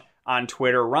account on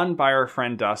Twitter, run by our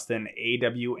friend Dustin,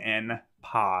 AWN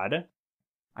Pod.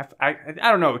 I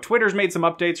don't know. Twitter's made some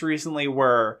updates recently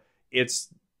where it's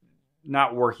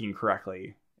not working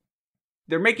correctly.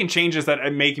 They're making changes that are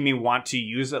making me want to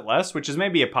use it less, which is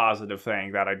maybe a positive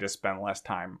thing that I just spend less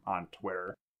time on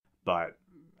Twitter. But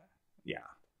yeah,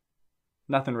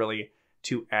 nothing really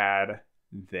to add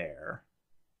there.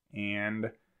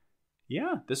 And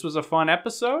yeah, this was a fun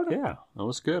episode. Yeah, that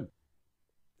was good.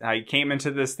 I came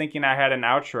into this thinking I had an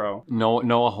outro.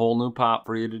 No, a whole new pop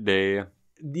for you today.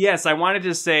 Yes, I wanted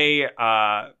to say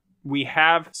we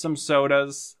have some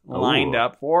sodas lined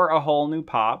up for a whole new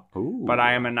pop. Ooh. But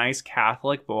I am a nice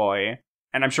Catholic boy,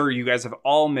 and I'm sure you guys have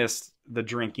all missed the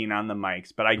drinking on the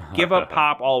mics, but I give up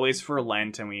pop always for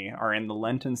Lent, and we are in the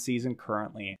Lenten season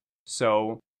currently.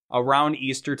 So around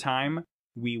Easter time,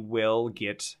 we will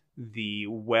get the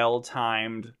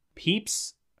well-timed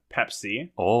Peeps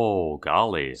Pepsi. Oh,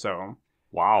 golly. So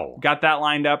wow. Got that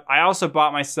lined up. I also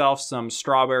bought myself some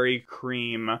strawberry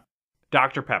cream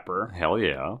Dr. Pepper. Hell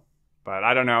yeah. But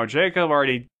I don't know. Jacob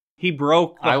he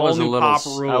broke the pop rules.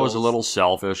 I was a little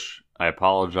selfish. I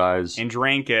apologize. And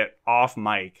drank it off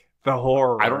mic. The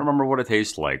horror. I don't remember what it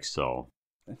tastes like, so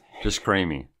just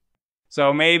creamy.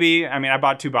 So maybe, I mean, I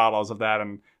bought 2 bottles of that,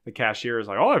 and the cashier is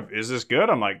like, "Oh, is this good?"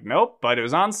 I'm like, "Nope," but it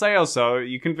was on sale, so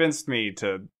you convinced me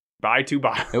to buy 2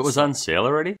 bottles. It was on sale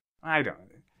already? I don't.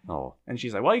 Oh. And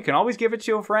she's like, "Well, you can always give it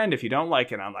to a friend if you don't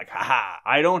like it." And I'm like, "Haha,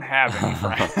 I don't have any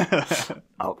friends."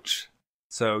 Ouch.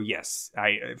 So yes,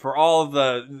 for all of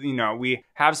the, we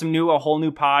have some a whole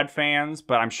new pod fans,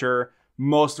 but I'm sure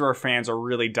most of our fans are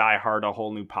really diehard a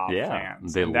whole new pod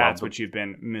fans. They and that's what you've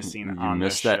been missing on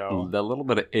this show. That little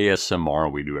bit of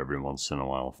ASMR we do every once in a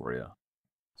while for you.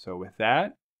 So with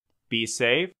that, be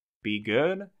safe, be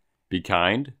good, be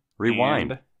kind,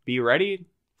 rewind, and be ready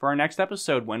for our next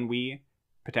episode when we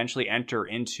potentially enter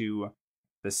into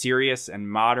the serious and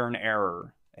modern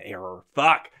era.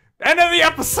 Fuck! End of the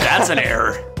episode! That's an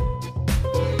error.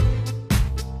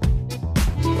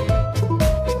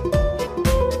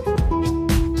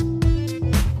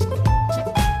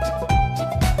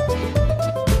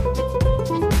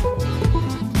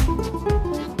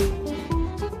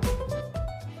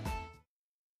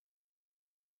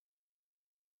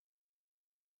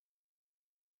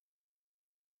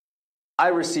 I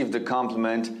received a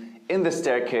compliment in the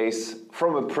staircase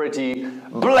from a pretty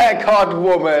black hot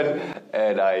woman,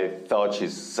 and I thought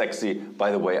she's sexy. By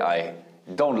the way, I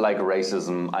don't like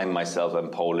racism. I myself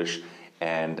am Polish,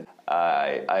 and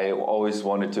I always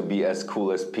wanted to be as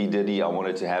cool as P. Diddy. I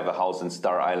wanted to have a house in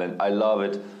Star Island. I love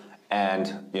it,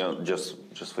 and just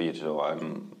for you to know,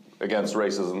 I'm against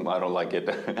racism. I don't like it.